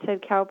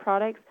fermented cow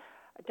products.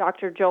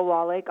 Dr. Joel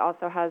Wallach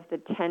also has the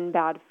 10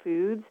 bad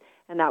foods,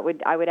 and I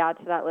would add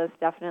to that list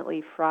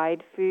definitely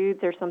fried foods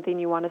or something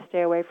you want to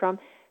stay away from.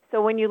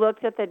 So when you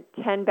looked at the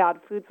 10 bad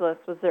foods list,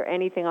 was there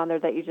anything on there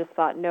that you just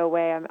thought, no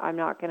way, I'm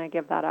not going to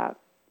give that up?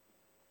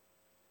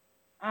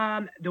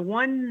 The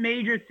one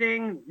major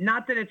thing,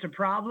 not that it's a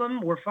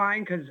problem, we're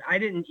fine because I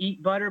didn't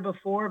eat butter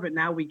before, but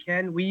now we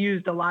can. We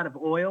used a lot of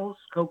oils,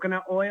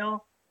 coconut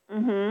oil.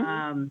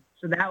 Mm-hmm.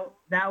 So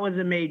that was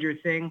a major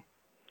thing.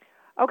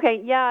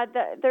 Okay, yeah,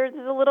 there's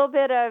a little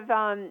bit of,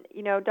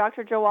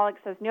 Dr. Joe Wallach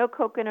says no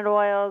coconut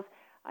oils.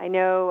 I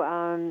know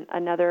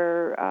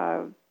another,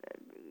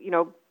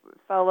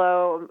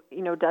 fellow,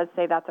 does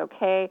say that's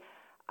okay.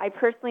 I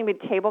personally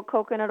would table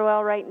coconut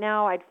oil right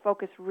now. I'd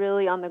focus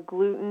really on the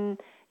gluten.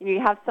 You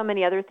have so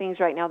many other things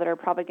right now that are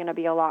probably going to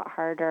be a lot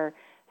harder.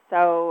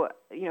 So,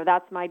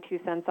 that's my 2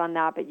 cents on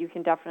that, but you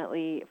can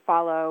definitely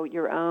follow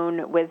your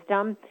own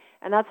wisdom.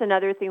 And that's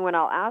another thing when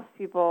I'll ask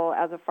people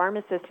as a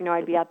pharmacist,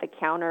 I'd be at the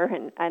counter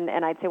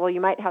and I'd say, well, you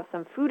might have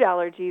some food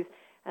allergies.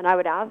 And I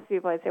would ask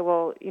people, I'd say,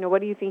 well, what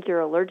do you think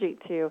you're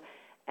allergic to?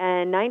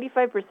 And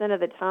 95%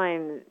 of the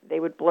time, they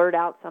would blurt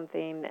out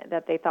something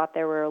that they thought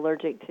they were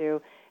allergic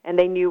to, and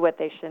they knew what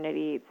they shouldn't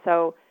eat.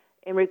 So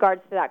in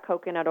regards to that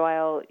coconut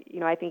oil,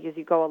 I think as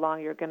you go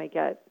along, you're going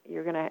to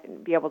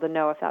be able to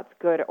know if that's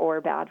good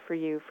or bad for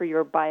you, for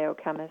your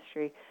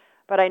biochemistry.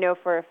 But I know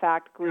for a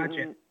fact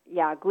gluten,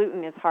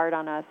 gluten is hard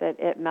on us.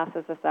 It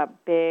messes us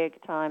up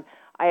big time.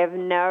 I have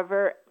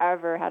never,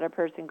 ever had a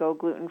person go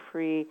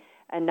gluten-free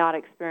and not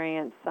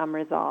experience some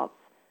results.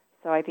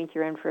 So I think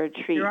you're in for a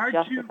treat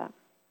just with that.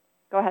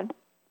 Go ahead.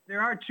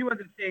 There are two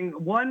other things.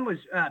 One was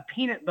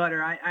peanut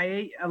butter. I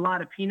ate a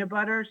lot of peanut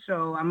butter,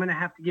 so I'm going to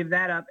have to give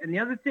that up. And the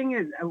other thing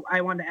is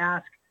I wanted to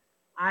ask,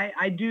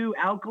 I do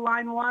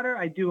alkaline water.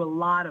 I do a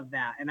lot of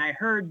that. And I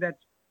heard that's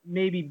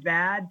maybe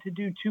bad to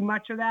do too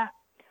much of that.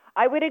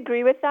 I would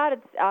agree with that.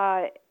 It's,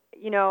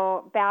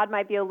 bad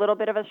might be a little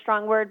bit of a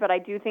strong word, but I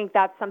do think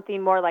that's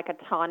something more like a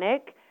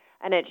tonic,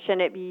 and it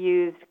shouldn't be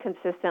used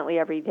consistently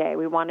every day.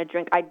 We want to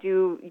drink,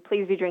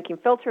 please be drinking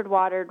filtered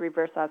water,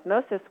 reverse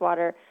osmosis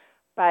water,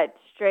 but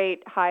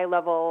straight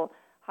high-level,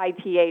 high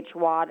pH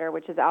water,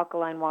 which is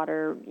alkaline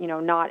water,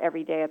 not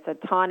every day. It's a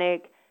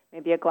tonic,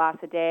 maybe a glass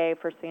a day,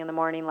 first thing in the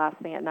morning, last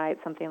thing at night,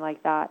 something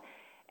like that.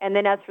 And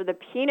then as for the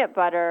peanut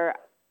butter,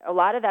 a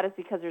lot of that is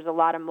because there's a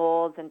lot of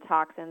molds and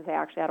toxins. They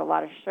actually add a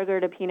lot of sugar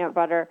to peanut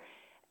butter.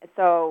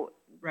 So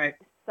right.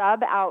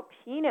 Sub out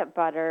peanut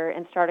butter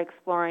and start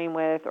exploring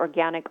with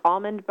organic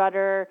almond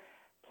butter,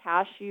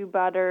 cashew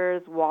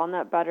butters,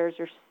 walnut butters.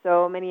 There's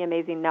so many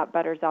amazing nut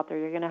butters out there.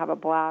 You're going to have a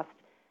blast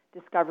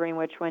discovering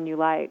which one you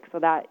like.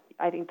 So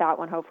I think that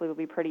one hopefully will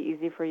be pretty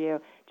easy for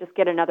you. Just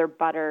get another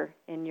butter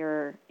in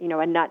your,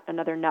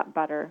 another nut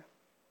butter.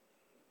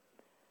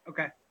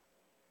 Okay.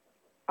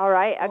 All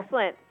right,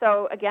 excellent.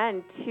 So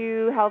again,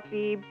 2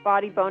 healthy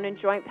body, bone, and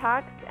joint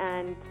packs,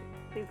 and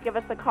please give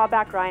us a call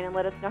back, Ryan, and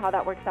let us know how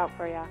that works out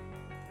for you.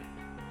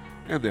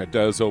 And that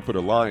does open a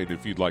line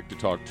if you'd like to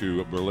talk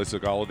to Melissa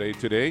Galladay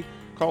today.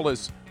 Call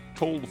us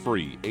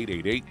toll-free,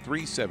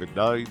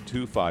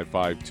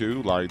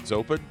 888-379-2552. Lines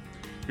open.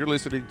 You're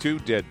listening to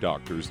Dead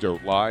Doctors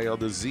Don't Lie on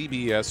the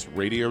ZBS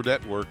Radio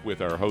Network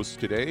with our host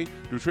today,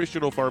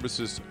 nutritional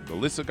pharmacist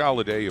Melissa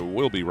Galladay, and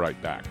we'll be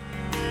right back.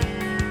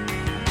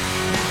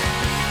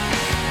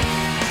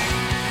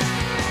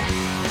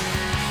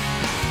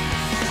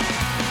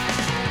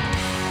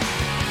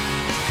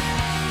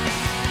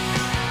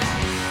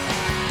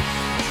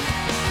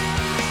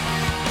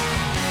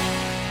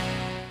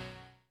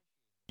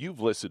 You've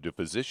listened to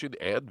physician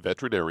and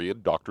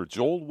veterinarian Dr.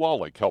 Joel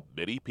Wallach help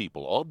many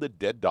people on the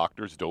Dead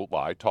Doctors Don't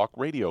Lie talk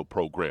radio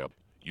program.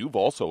 You've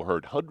also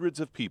heard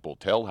hundreds of people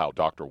tell how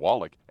Dr.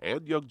 Wallach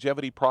and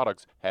Youngevity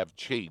products have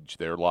changed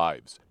their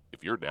lives.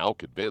 If you're now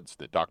convinced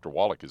that Dr.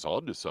 Wallach is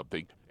onto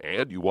something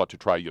and you want to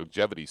try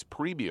Youngevity's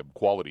premium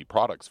quality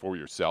products for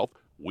yourself,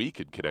 we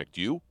can connect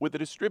you with a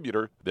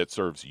distributor that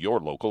serves your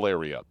local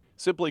area.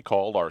 Simply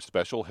call our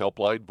special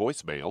helpline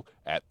voicemail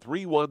at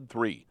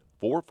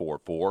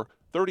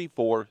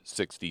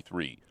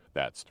 313-444-3463.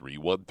 That's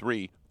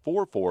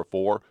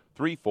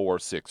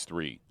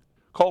 313-444-3463.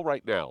 Call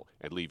right now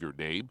and leave your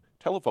name,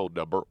 telephone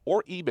number,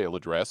 or email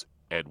address,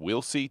 and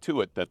we'll see to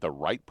it that the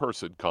right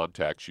person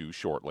contacts you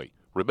shortly.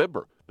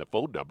 Remember, the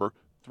phone number,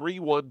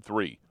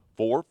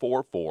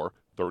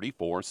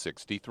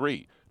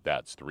 313-444-3463.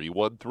 That's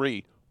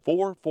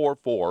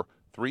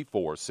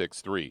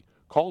 313-444-3463.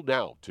 Call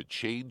now to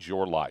change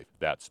your life.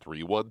 That's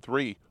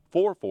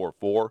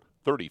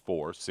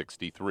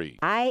 313-444-3463.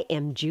 I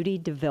am Judy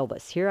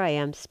DeVilbus. Here I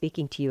am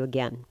speaking to you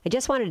again. I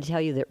just wanted to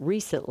tell you that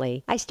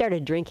recently I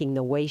started drinking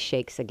the Whey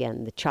Shakes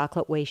again, the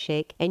chocolate Whey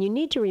Shake. And you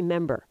need to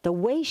remember, the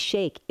Whey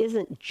Shake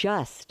isn't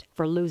just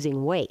for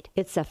losing weight.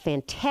 It's a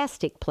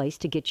fantastic place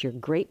to get your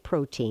great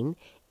protein.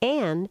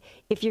 And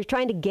if you're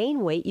trying to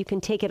gain weight, you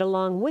can take it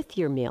along with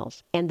your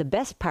meals. And the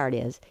best part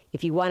is,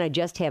 if you want to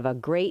just have a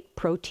great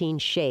protein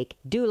shake,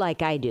 do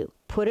like I do.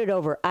 Put it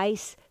over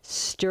ice,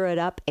 stir it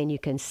up, and you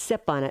can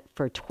sip on it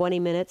for 20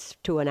 minutes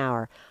to an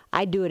hour.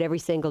 I do it every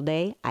single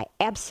day. I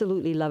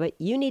absolutely love it.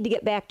 You need to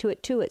get back to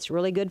it too. It's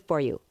really good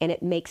for you. And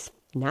it makes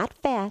not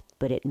fat,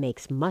 but it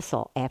makes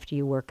muscle after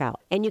you work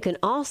out. And you can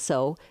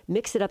also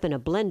mix it up in a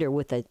blender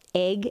with an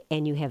egg,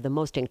 and you have the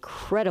most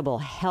incredible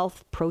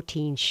health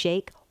protein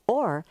shake.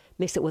 Or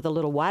mix it with a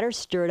little water,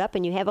 stir it up,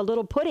 and you have a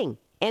little pudding.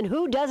 And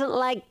who doesn't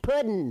like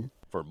pudding?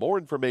 For more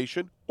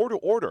information or to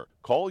order,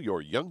 call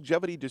your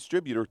Youngevity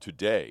distributor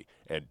today.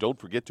 And don't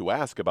forget to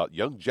ask about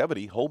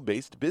Youngevity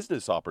home-based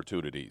business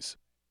opportunities.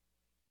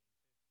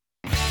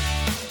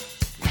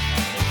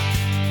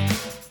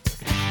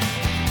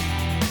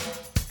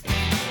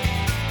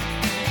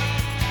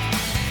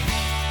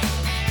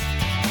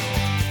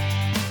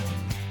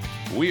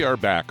 We are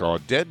back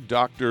on Dead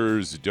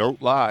Doctors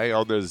Don't Lie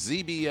on the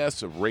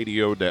ZBS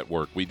Radio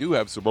Network. We do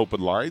have some open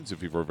lines.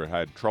 If you've ever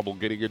had trouble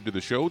getting into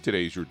the show,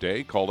 today's your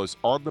day. Call us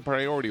on the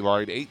priority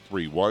line,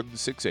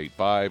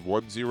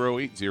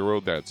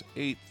 831-685-1080. That's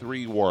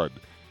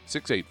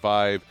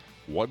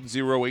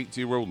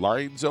 831-685-1080.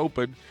 Lines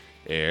open.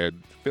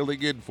 And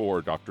filling in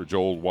for Dr.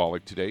 Joel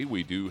Wallach today,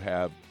 we do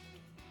have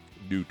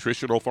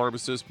nutritional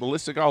pharmacist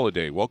Melissa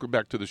Galladay. Welcome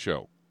back to the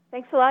show.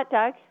 Thanks a lot,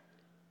 Doug.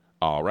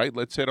 All right,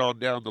 let's head on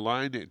down the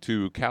line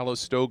to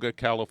Calistoga,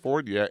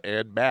 California.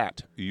 And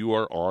Matt, you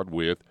are on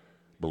with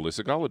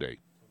Melissa Galladay.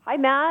 Hi,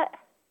 Matt.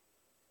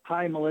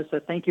 Hi,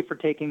 Melissa. Thank you for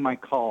taking my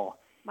call.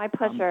 My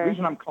pleasure. The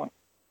reason I'm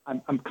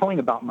calling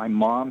about my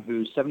mom,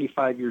 who's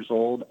 75 years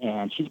old,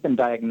 and she's been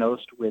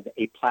diagnosed with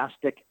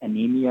aplastic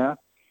anemia.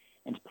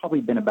 And it's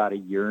probably been about a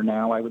year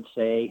now, I would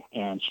say.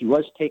 And she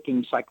was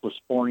taking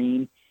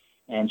cyclosporine,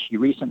 and she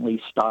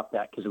recently stopped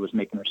that because it was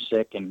making her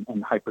sick and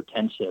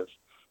hypertensive.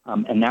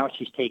 And now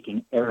she's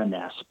taking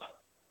Aranesp.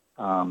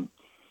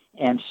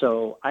 And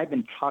so I've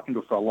been talking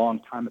to her for a long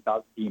time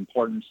about the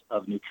importance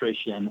of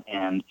nutrition,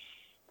 and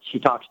she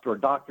talks to her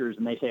doctors,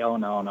 and they say, oh,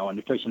 no,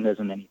 nutrition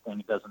isn't anything.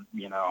 It doesn't,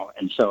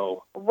 and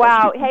so.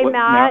 Wow. Hey,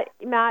 Matt,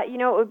 you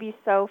know, it would be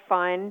so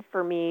fun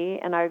for me,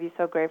 and I would be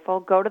so grateful.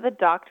 Go to the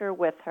doctor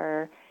with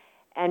her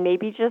and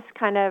maybe just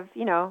kind of,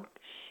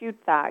 shoot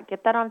that.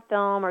 Get that on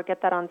film or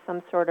get that on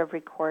some sort of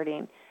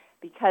recording,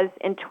 because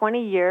in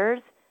 20 years,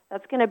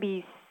 that's going to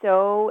be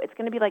it's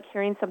going to be like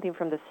hearing something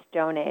from the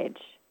Stone Age.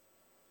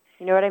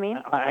 You know what I mean?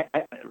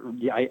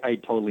 I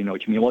totally know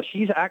what you mean. Well,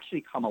 she's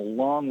actually come a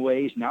long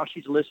ways. Now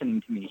she's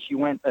listening to me. She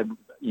went,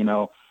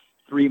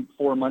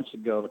 3-4 months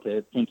ago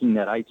to thinking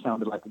that I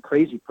sounded like a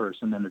crazy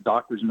person and the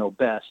doctors know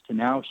best, to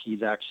now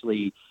she's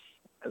actually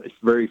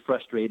very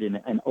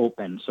frustrated and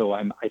open. So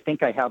I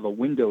think I have a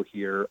window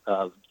here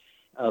of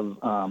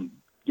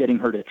getting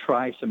her to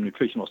try some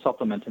nutritional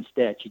supplements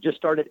instead. She just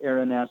started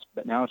Aranesp,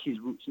 but now she's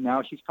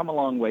come a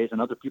long ways,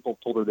 and other people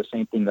told her the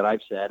same thing that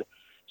I've said.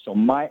 So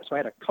I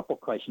had a couple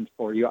questions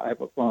for you. I have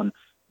one.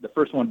 The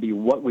first one would be,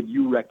 what would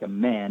you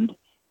recommend?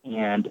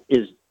 And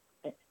is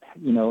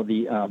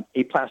the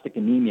aplastic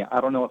anemia,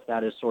 I don't know if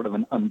that is sort of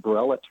an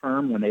umbrella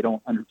term when they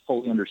don't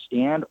fully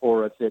understand,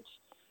 or if it's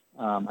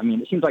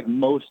it seems like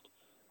most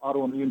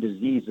autoimmune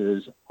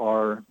diseases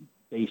are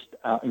based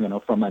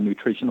from a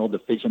nutritional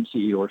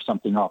deficiency or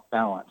something off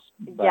balance.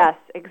 But, yes,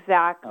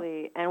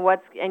 exactly.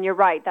 And you're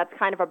right, that's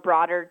kind of a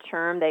broader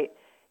term. They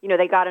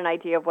got an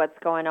idea of what's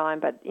going on,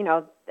 but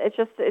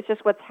it's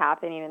just what's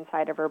happening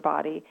inside of her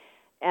body.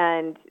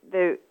 And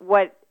the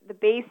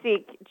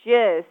basic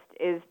gist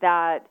is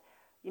that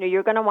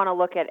you're going to want to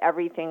look at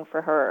everything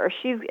for her.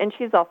 She's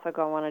also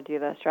going to want to do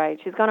this, right?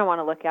 She's going to want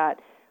to look at,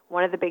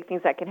 one of the big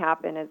things that can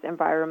happen is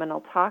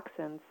environmental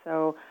toxins.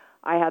 So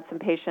I had some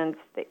patients,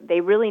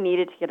 they really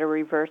needed to get a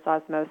reverse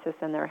osmosis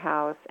in their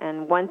house,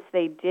 and once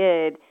they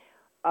did,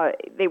 I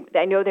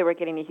know they were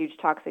getting a huge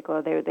toxic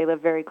load. They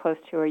live very close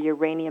to a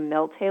uranium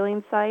mill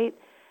tailing site,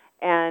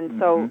 and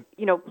so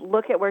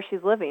look at where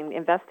she's living,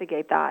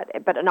 investigate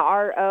that. But an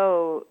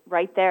RO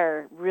right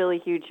there, really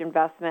huge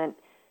investment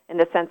in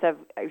the sense of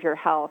your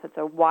health. It's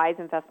a wise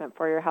investment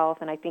for your health,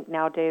 and I think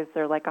nowadays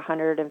they're like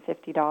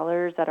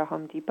 $150 at a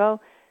Home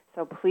Depot.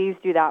 So please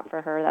do that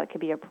for her. That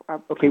could be a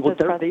okay. Well,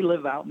 they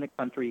live out in the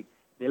country.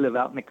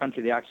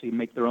 They actually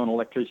make their own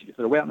electricity. So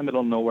they're way out in the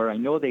middle of nowhere. I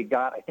know they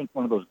got, I think,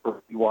 one of those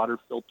Berkeley water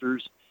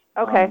filters.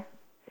 Okay.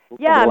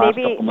 Yeah,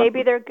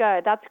 maybe they're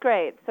good. That's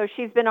great. So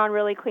she's been on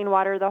really clean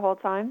water the whole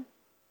time?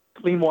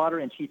 Clean water,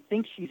 and she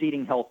thinks she's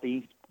eating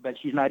healthy, but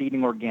she's not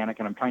eating organic,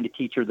 and I'm trying to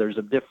teach her there's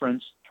a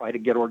difference. Try to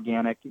get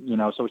organic,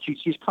 so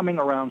she's coming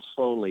around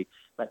slowly.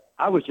 But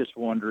I was just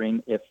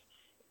wondering if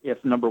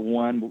number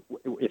one,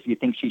 if you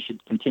think she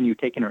should continue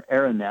taking her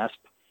Aranesp,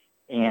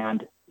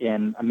 and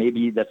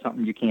maybe that's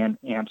something you can't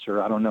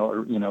answer. I don't know,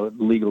 or,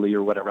 legally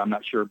or whatever. I'm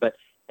not sure.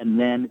 And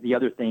then the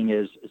other thing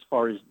is, as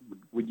far as,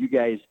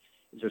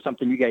 is there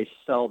something you guys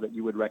sell that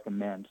you would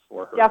recommend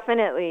for her?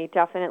 Definitely.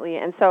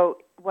 And so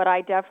what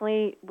I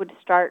definitely would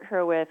start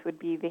her with would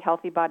be the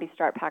Healthy Body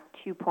Start Pack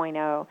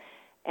 2.0.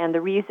 And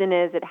the reason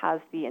is it has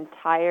the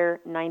entire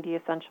 90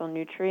 essential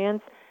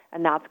nutrients,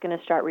 and that's going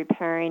to start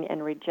repairing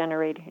and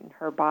regenerating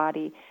her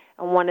body.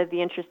 And one of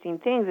the interesting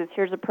things is,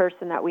 here's a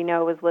person that we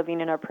know is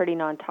living in a pretty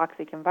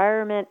non-toxic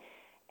environment,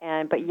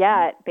 but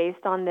yet,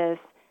 based on this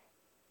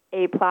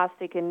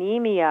aplastic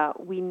anemia,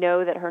 we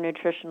know that her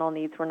nutritional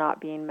needs were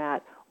not being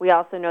met. We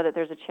also know that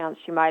there's a chance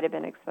she might have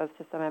been exposed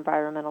to some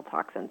environmental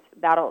toxins.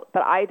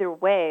 But either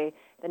way,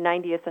 the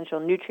 90 essential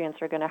nutrients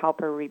are going to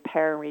help her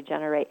repair and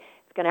regenerate.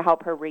 It's going to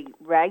help her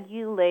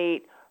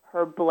regulate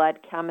her blood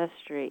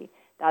chemistry.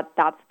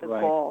 That's the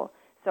goal.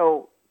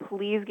 So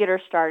please get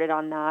her started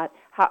on that.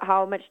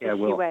 How much does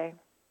she weigh?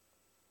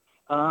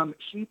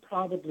 She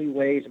probably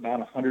weighs about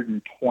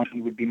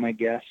 120 would be my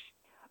guess.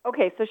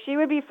 Okay, so she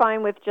would be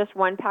fine with just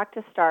one pack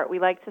to start. We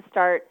like to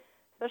start,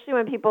 especially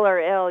when people are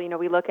ill,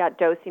 we look at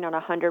dosing on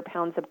 100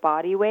 pounds of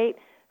body weight.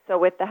 So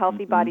with the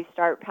Healthy Body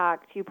Start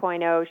Pack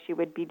 2.0, she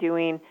would be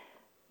doing,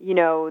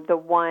 the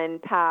one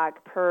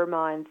pack per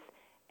month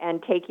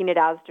and taking it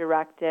as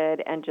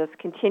directed and just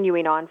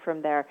continuing on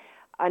from there.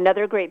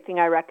 Another great thing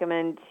I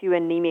recommend to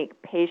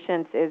anemic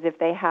patients is if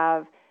they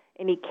have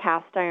any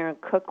cast iron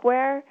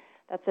cookware,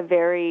 that's a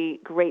very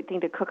great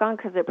thing to cook on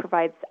because it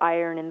provides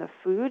iron in the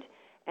food.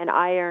 And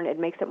iron, it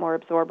makes it more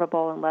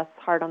absorbable and less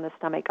hard on the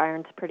stomach.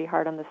 Iron's pretty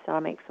hard on the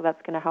stomach, so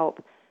that's going to help.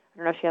 I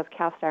don't know if she has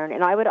cast iron.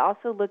 And I would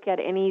also look at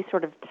any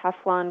sort of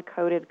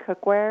Teflon-coated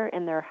cookware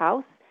in their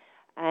house,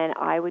 and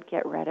I would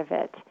get rid of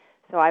it.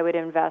 So I would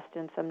invest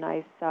in some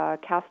nice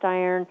cast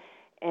iron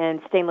and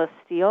stainless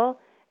steel,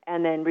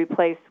 and then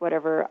replace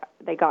whatever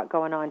they got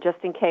going on, just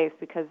in case,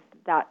 because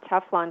that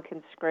Teflon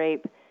can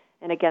scrape,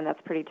 and again,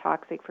 that's pretty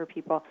toxic for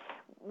people.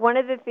 One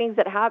of the things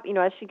that happen,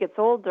 as she gets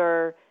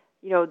older,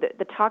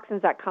 the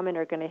toxins that come in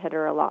are going to hit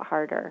her a lot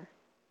harder.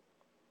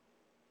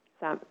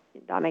 Does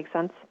that make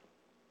sense?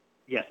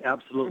 Yes,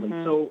 absolutely.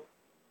 So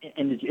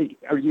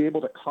are you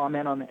able to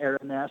comment on the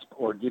Aranesp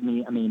or give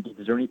me,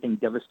 is there anything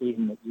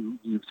devastating that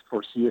you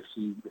foresee if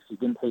she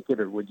didn't take it,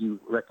 or would you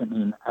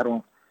recommend,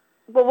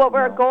 Well, what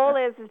our goal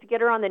is to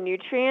get her on the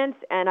nutrients,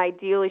 and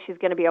ideally she's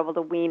going to be able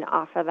to wean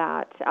off of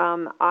that.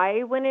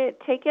 I wouldn't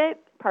take it,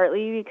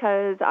 partly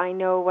because I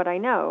know what I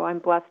know. I'm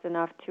blessed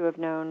enough to have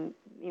known,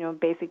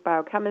 basic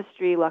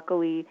biochemistry.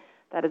 Luckily,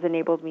 that has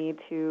enabled me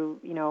to,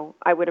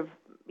 I would have,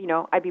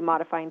 I'd be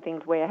modifying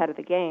things way ahead of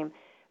the game.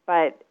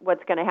 But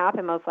what's going to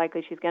happen, most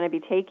likely, she's going to be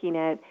taking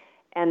it,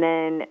 and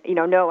then,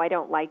 no, I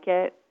don't like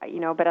it,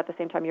 but at the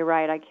same time, you're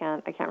right, I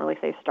can't really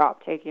say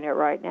stop taking it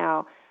right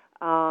now.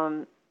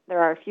 There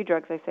are a few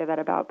drugs I say that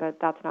about, but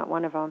that's not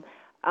one of them,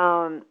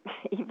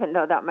 even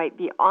though that might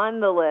be on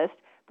the list.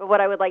 But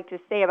what I would like to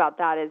say about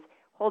that is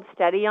hold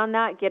steady on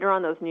that, get her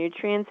on those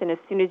nutrients, and as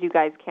soon as you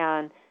guys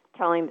can,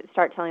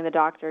 start telling the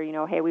doctor,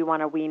 hey, we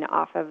want to wean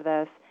off of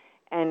this,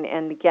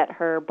 and get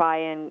her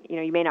buy-in.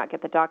 You may not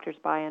get the doctor's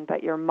buy-in,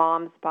 but your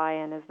mom's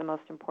buy-in is the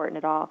most important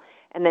at all.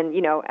 And then,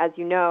 as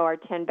you know, our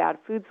 10 bad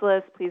foods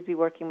list, please be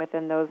working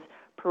within those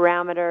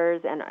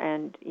parameters.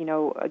 And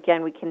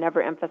again, we can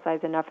never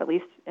emphasize enough, at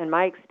least in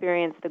my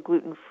experience, the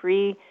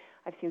gluten-free.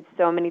 I've seen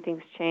so many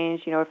things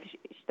change.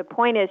 The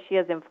point is she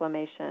has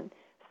inflammation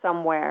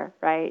somewhere,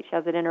 right? She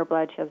has it in her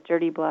blood. She has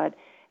dirty blood.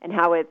 And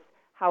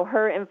how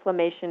her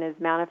inflammation is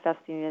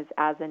manifesting is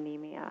as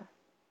anemia.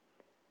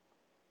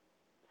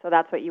 So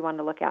that's what you want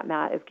to look at,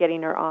 Matt, is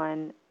getting her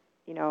on,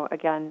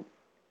 again,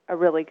 a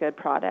really good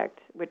product,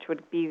 which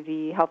would be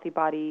the Healthy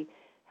Body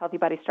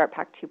Start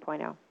Pack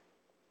 2.0.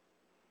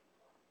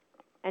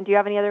 And do you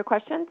have any other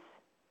questions?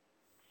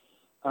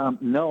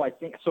 No, I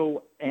think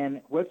so.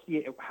 And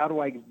how do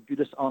I do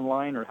this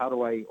online, or how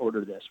do I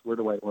order this? Where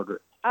do I order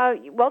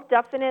it? Well,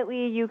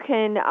 definitely you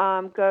can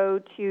go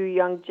to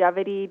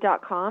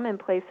youngevity.com and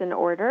place an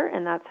order,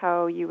 and that's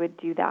how you would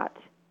do that.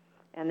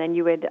 And then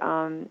you would,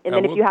 and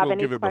then if you have any questions. We'll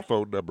give him the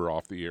phone number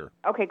off the air.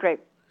 Okay,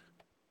 great.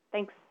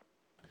 Thanks.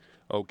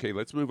 Okay,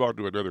 let's move on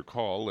to another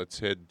call. Let's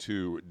head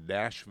to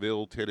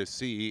Nashville,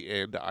 Tennessee.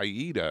 And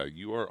Aida,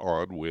 you are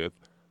on with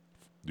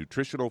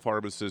nutritional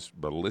pharmacist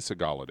Melissa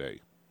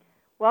Galladay.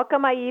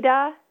 Welcome,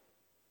 Aida.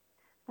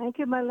 Thank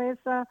you,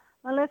 Melissa.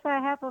 Melissa,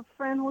 I have a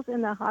friend who's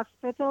in the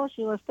hospital.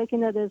 She was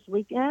taking it this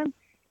weekend,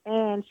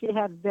 and she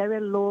had very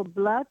low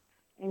blood.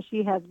 And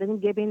she has been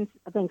giving,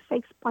 I think,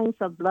 6 pints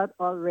of blood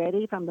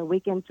already from the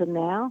weekend to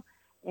now.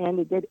 And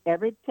they did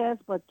every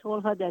test, but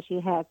told her that she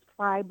has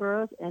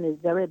fibers and is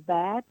very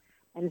bad.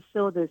 And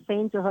so they're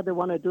saying to her they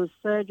want to do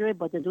surgery,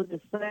 but to do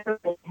the surgery,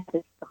 they have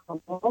to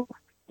come home.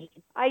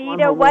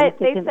 Aida, what?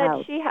 They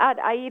said she had,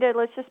 Aida,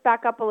 let's just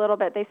back up a little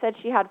bit. They said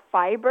she had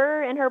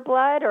fiber in her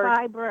blood? Or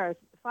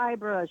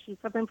Fibers. She's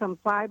suffering from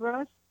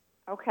fibers.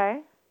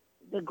 Okay.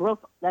 The growth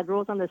that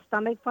grows on the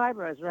stomach,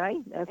 fibers, right?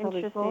 That's what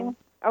it's called.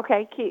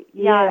 Okay,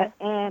 yeah,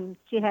 and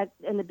she had,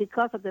 and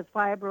because of the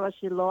fibroids,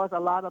 she lost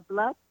a lot of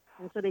blood,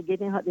 and so they're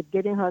getting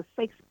her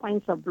 6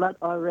 pints of blood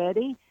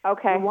already.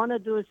 Okay. They want to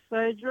do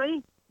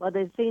surgery, but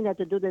they're saying that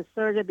to do the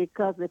surgery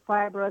because the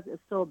fibroids is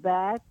so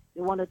bad,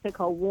 they want to take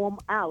her womb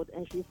out,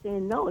 and she's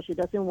saying no, she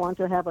doesn't want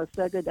to have a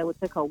surgery that would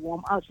take her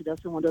womb out. She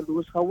doesn't want to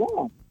lose her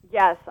womb.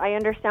 Yes, I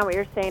understand what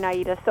you're saying,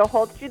 Aida. So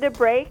hold through the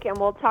break, and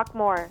we'll talk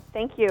more.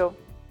 Thank you.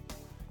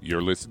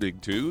 You're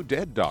listening to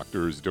Dead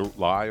Doctors Don't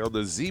Lie on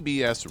the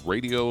ZBS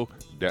Radio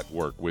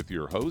Network with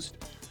your host,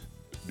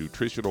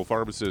 nutritional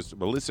pharmacist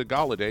Melissa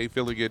Galladay,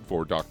 filling in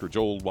for Dr.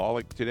 Joel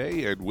Wallach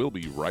today, and we'll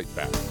be right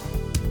back.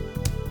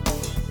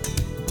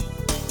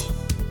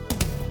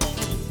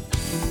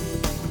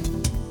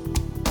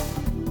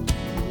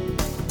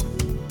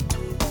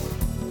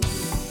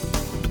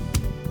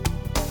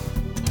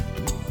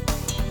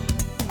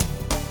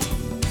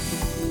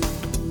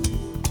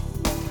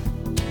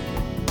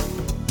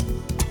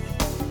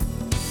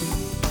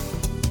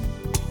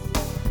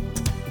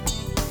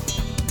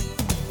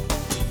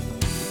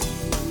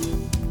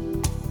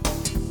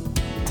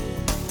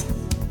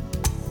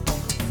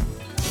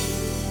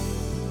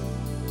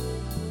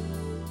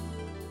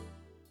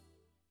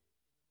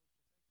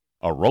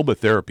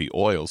 Aromatherapy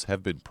oils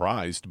have been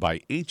prized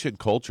by ancient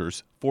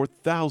cultures for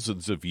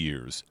thousands of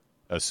years.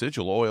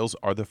 Essential oils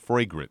are the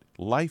fragrant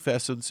life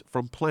essence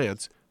from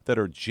plants that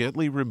are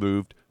gently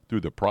removed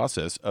through the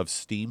process of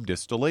steam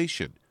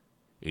distillation.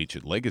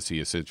 Ancient Legacy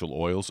essential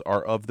oils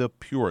are of the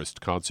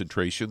purest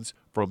concentrations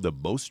from the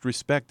most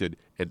respected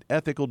and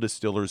ethical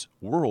distillers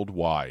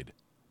worldwide,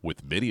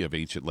 with many of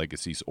Ancient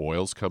Legacy's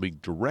oils coming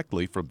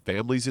directly from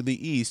families in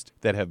the East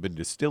that have been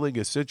distilling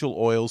essential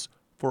oils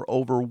for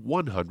over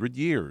 100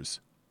 years,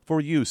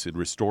 for use in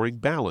restoring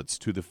balance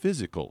to the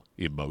physical,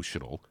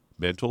 emotional,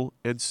 mental,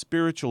 and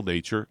spiritual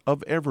nature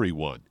of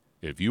everyone.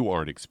 If you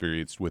aren't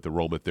experienced with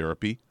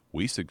aromatherapy,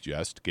 we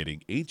suggest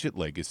getting Ancient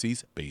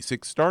Legacy's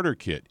Basic Starter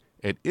Kit,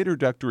 an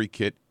introductory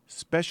kit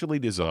specially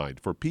designed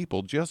for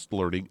people just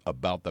learning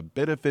about the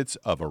benefits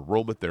of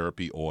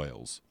aromatherapy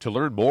oils. To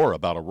learn more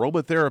about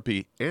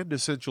aromatherapy and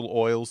essential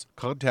oils,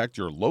 contact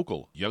your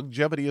local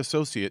Youngevity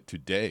associate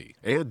today.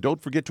 And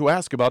don't forget to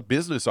ask about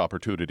business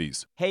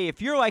opportunities. Hey,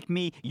 if you're like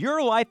me,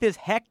 your life is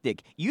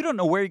hectic. You don't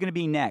know where you're going to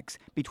be next.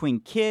 Between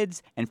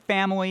kids and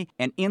family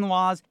and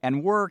in-laws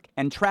and work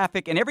and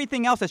traffic and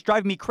everything else that's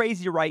driving me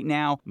crazy right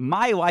now,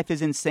 my life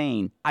is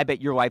insane. I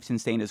bet your life's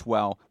insane as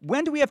well.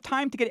 When do we have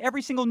time to get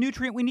every single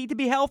nutrient we need to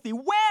be healthy?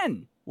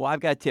 When? Well, I've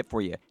got a tip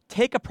for you.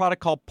 Take a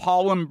product called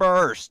Pollen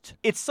Burst.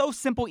 It's so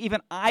simple,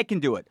 even I can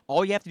do it.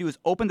 All you have to do is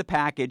open the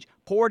package,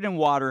 pour it in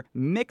water,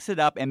 mix it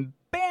up, and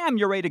bam,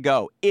 you're ready to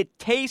go. It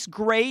tastes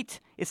great.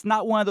 It's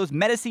not one of those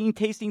medicine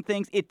tasting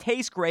things. It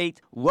tastes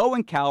great, low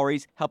in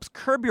calories, helps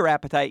curb your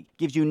appetite,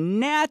 gives you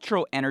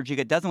natural energy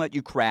that doesn't let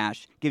you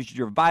crash, gives you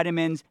your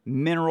vitamins,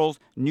 minerals,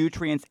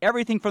 nutrients,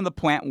 everything from the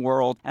plant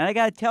world. And I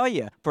gotta tell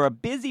you, for a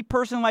busy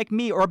person like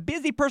me or a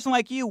busy person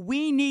like you,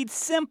 we need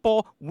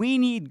simple, we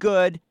need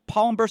good.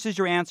 Pollen Burst is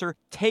your answer.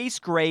 Tastes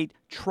great.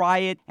 Try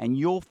it, and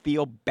you'll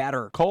feel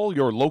better. Call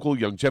your local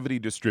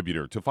Youngevity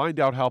distributor to find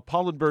out how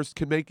Pollen Burst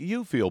can make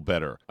you feel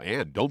better.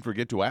 And don't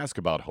forget to ask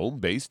about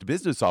home-based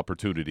business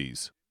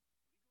opportunities.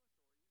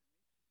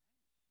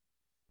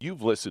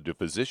 You've listened to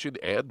physician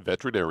and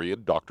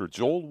veterinarian Dr.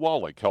 Joel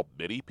Wallach help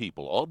many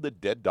people on the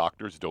Dead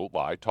Doctors Don't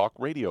Lie talk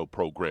radio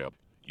program.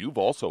 You've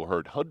also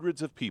heard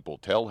hundreds of people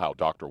tell how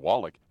Dr.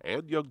 Wallach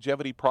and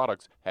Youngevity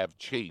products have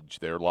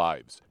changed their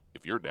lives.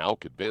 If you're now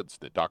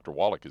convinced that Dr.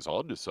 Wallach is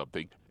onto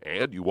something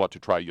and you want to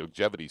try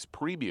Youngevity's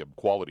premium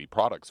quality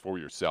products for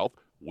yourself,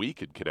 we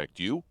can connect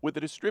you with a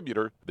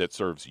distributor that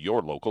serves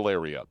your local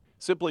area.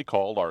 Simply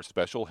call our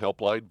special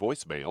helpline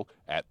voicemail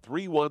at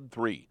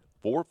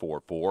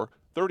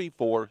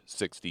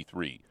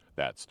 313-444-3463.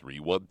 That's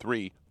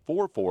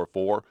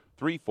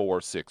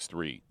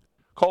 313-444-3463.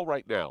 Call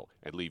right now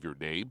and leave your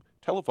name,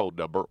 telephone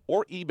number,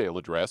 or email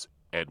address,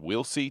 and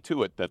we'll see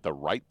to it that the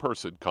right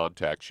person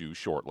contacts you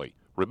shortly.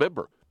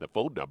 Remember, the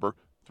phone number,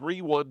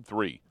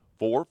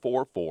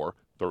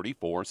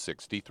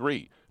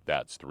 313-444-3463.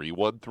 That's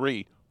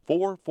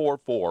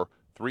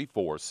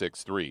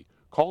 313-444-3463.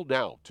 Call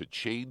now to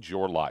change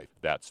your life.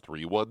 That's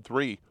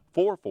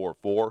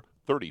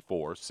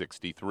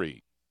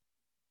 313-444-3463.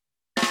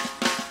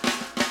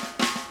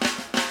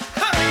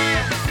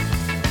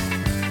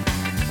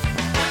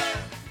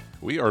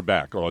 We are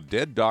back on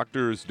Dead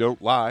Doctors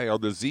Don't Lie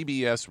on the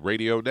ZBS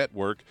Radio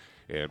Network,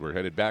 and we're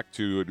headed back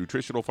to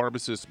nutritional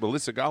pharmacist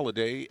Melissa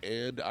Galladay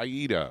and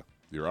Aida.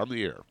 You're on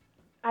the air.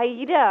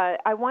 Aida,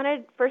 I want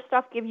to first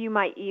off give you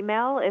my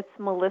email. It's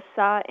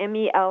Melissa,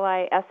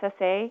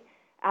 MELISSA,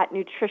 at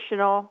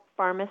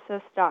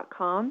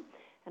nutritionalpharmacist.com,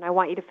 and I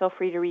want you to feel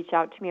free to reach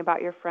out to me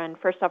about your friend.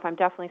 First off, I'm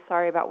definitely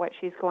sorry about what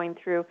she's going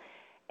through,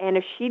 and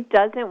if she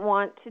doesn't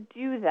want to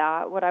do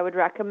that, what I would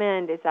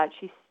recommend is that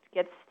she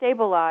gets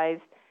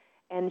stabilized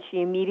and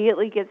she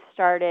immediately gets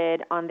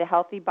started on the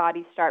Healthy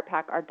Body Start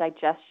Pack, our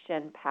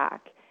digestion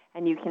pack.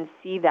 And you can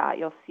see that.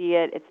 You'll see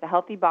it. It's the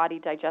Healthy Body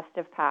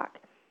Digestive Pack.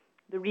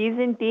 The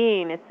reason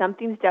being is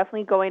something's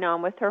definitely going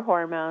on with her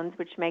hormones,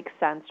 which makes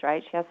sense,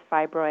 right? She has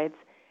fibroids.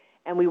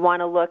 And we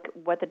want to look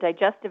what the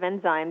digestive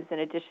enzymes, in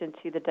addition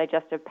to the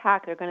digestive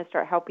pack, they're going to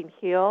start helping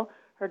heal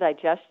her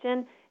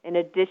digestion, in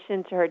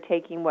addition to her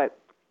taking what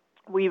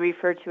we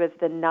refer to as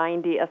the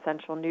 90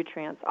 essential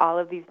nutrients. All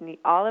of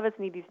us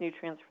need these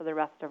nutrients for the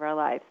rest of our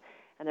lives,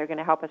 and they're going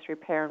to help us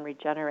repair and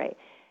regenerate.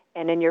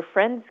 And in your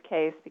friend's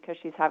case, because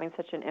she's having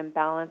such an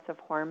imbalance of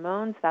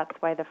hormones, that's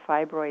why the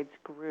fibroids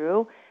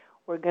grew.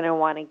 We're going to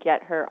want to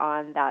get her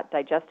on that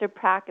digestive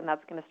pack, and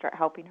that's going to start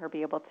helping her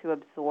be able to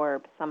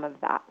absorb some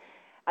of that.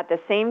 At the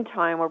same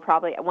time,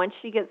 once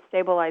she gets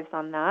stabilized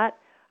on that,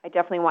 I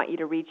definitely want you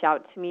to reach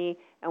out to me,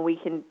 and we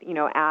can,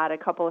 add a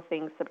couple of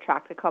things,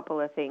 subtract a couple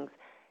of things.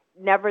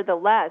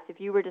 Nevertheless,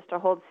 if you were just to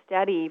hold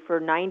steady for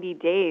 90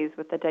 days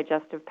with the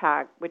digestive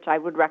pack, which I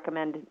would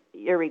recommend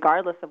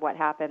irregardless of what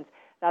happens,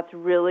 that's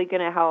really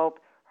going to help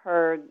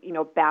her,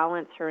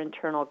 balance her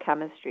internal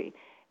chemistry.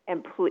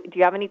 And do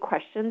you have any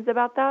questions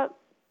about that?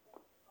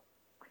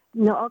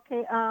 No,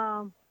 okay.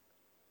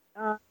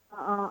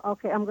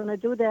 Okay, I'm going to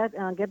do that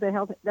and get the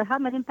health. How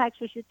many packs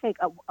should she take?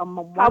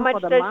 How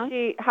much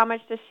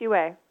does she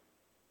weigh?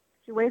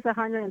 She weighs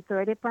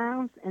 130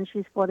 pounds, and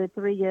she's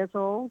 43 years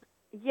old.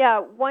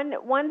 Yeah,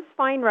 one's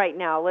fine right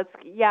now.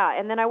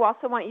 And then I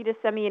also want you to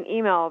send me an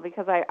email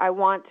because I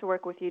want to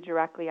work with you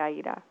directly,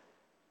 Aida.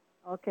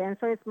 Okay, and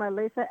so it's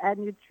Melissa at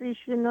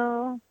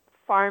nutritionalpharmacist.com.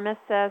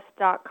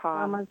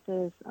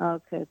 Pharmacist.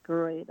 Okay,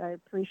 great. I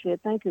appreciate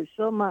it. Thank you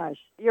so much.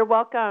 You're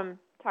welcome.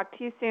 Talk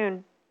to you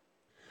soon.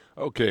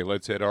 Okay,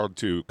 let's head on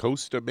to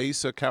Costa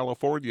Mesa,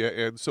 California.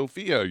 And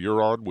Sophia,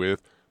 you're on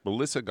with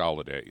Melissa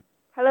Galladay.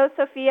 Hello,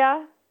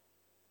 Sophia.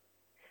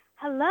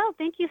 Hello.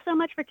 Thank you so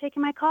much for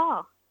taking my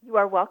call. You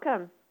are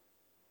welcome.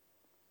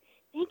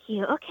 Thank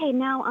you. Okay,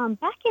 now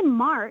back in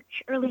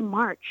March, early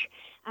March,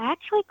 I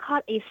actually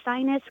caught a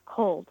sinus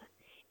cold.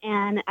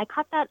 And I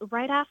caught that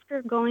right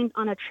after going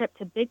on a trip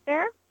to Big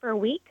Bear for a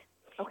week.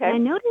 Okay. And I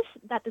noticed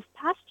that this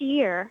past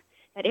year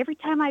that every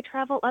time I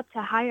travel up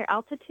to higher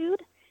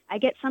altitude, I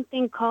get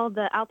something called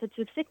the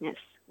altitude sickness,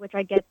 which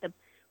I get the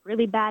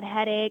really bad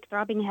headache,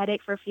 throbbing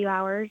headache for a few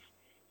hours,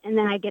 and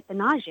then I get the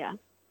nausea.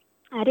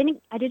 I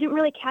didn't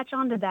really catch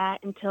on to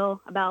that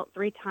until about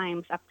 3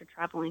 times after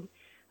traveling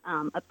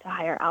up to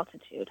higher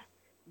altitude.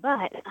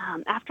 But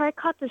after I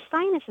caught the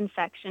sinus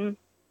infection,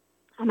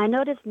 I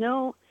noticed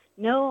no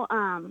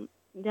runny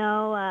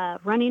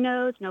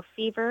nose, no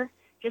fever,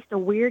 just a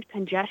weird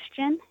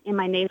congestion in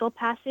my nasal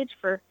passage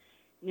for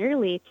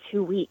nearly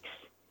 2 weeks.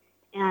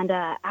 And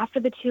after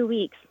the 2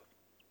 weeks,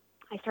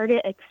 I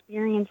started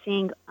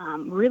experiencing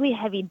really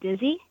heavy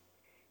dizzy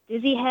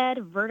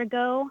head,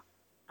 vertigo,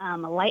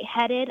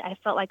 lightheaded. I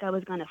felt like I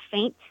was going to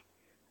faint.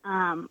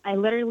 I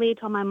literally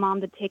told my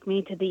mom to take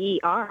me to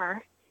the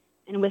ER,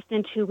 and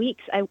within 2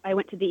 weeks, I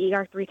went to the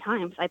ER 3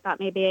 times. I thought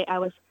maybe I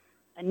was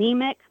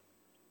anemic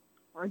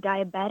or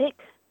diabetic.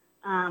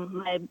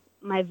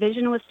 My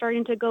vision was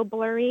starting to go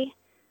blurry.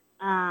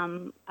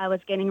 I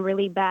was getting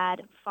really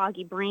bad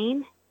foggy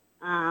brain,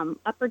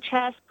 upper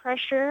chest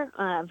pressure,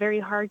 very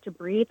hard to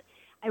breathe.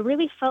 I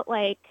really felt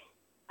like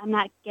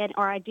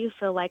I do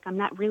feel like I'm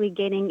not really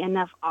getting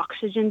enough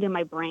oxygen to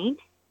my brain.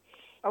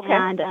 Okay.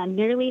 And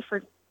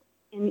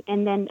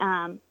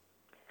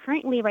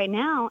currently right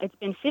now, it's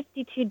been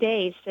 52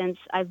 days since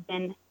I've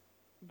been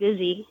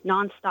dizzy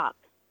nonstop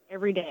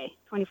every day,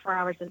 24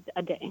 hours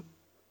a day.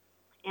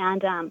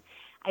 And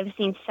I've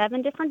seen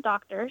 7 different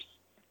doctors,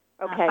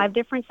 5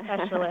 different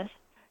specialists.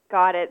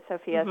 Got it,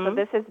 Sophia. Mm-hmm. So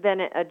this has been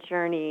a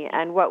journey,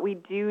 and what we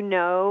do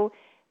know,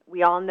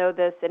 we all know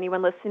this,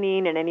 anyone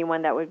listening and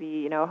anyone that would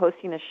be,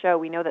 hosting a show,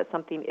 we know that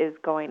something is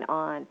going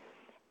on.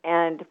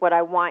 And what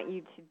I want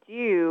you to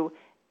do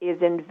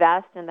is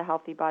invest in the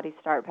Healthy Body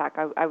Start Pack.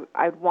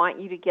 I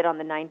want you to get on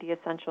the 90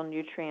 essential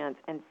nutrients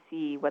and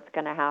see what's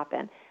going to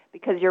happen.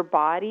 Because your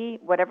body,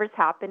 whatever's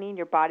happening,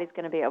 your body's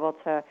going to be able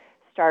to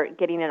start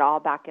getting it all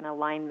back in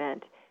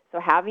alignment. So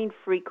having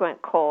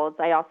frequent colds,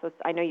 I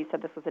know you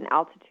said this was an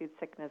altitude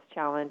sickness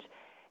challenge,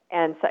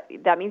 and so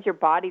that means your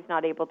body's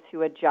not able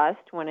to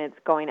adjust when it's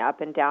going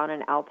up and down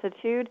in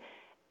altitude.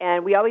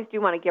 And we always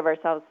do want to give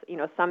ourselves,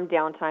 some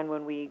downtime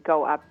when we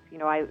go up.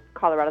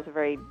 Colorado's a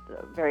very,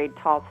 very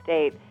tall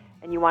state,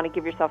 and you want to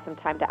give yourself some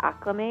time to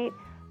acclimate.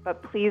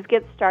 But please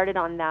get started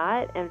on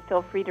that, and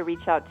feel free to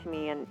reach out to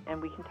me, and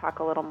we can talk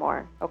a little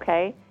more,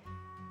 okay?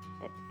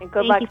 And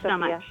good luck, Sophia. Thank you so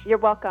much. You're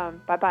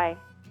welcome. Bye-bye.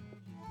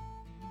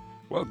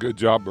 Well, good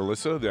job,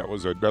 Melissa. That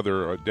was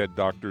another Dead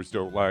Doctors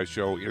Don't Lie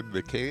show in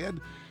the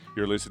can.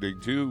 You're listening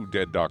to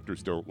Dead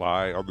Doctors Don't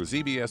Lie on the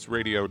ZBS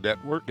Radio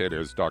Network. And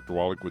as Dr.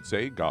 Wallach would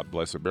say, God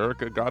bless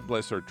America, God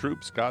bless our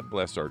troops, God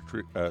bless our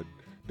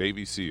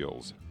Navy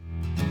SEALs.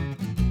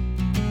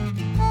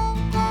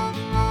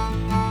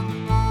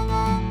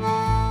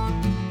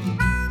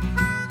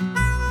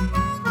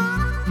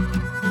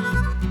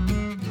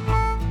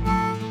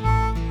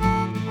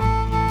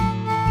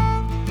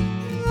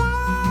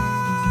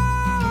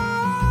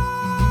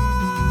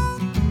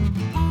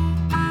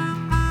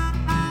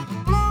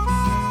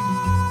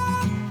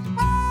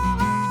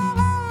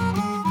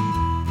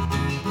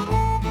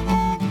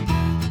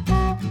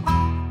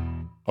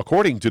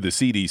 According to the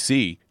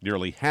CDC,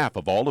 nearly half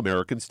of all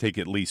Americans take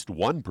at least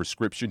one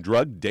prescription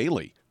drug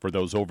daily. For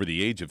those over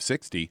the age of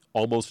 60,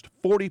 almost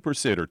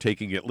 40% are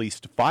taking at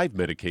least 5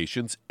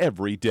 medications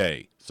every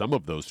day. Some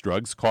of those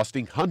drugs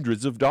costing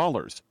hundreds of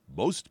dollars.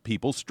 Most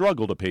people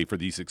struggle to pay for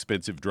these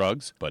expensive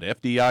drugs, but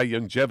FDI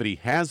Longevity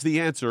has the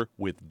answer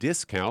with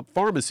discount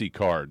pharmacy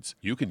cards.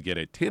 You can get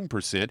a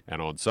 10%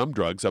 and on some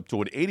drugs up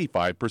to an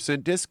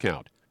 85%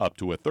 discount. Up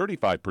to a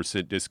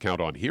 35% discount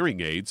on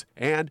hearing aids,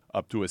 and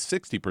up to a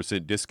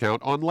 60%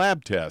 discount on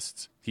lab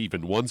tests,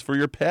 even ones for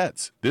your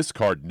pets. This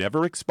card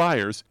never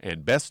expires,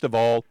 and best of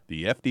all,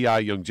 the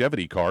FDI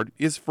Longevity card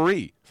is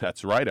free.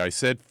 That's right, I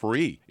said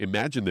free.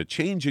 Imagine the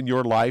change in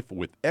your life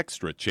with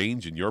extra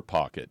change in your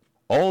pocket.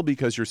 All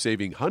because you're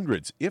saving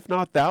hundreds, if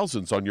not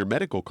thousands, on your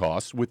medical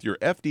costs with your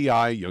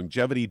FDI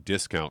Longevity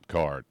discount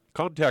card.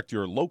 Contact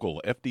your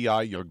local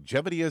FDI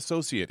Longevity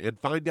associate and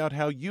find out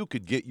how you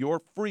could get your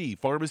free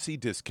pharmacy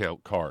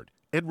discount card.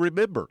 And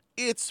remember,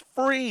 it's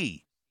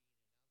free!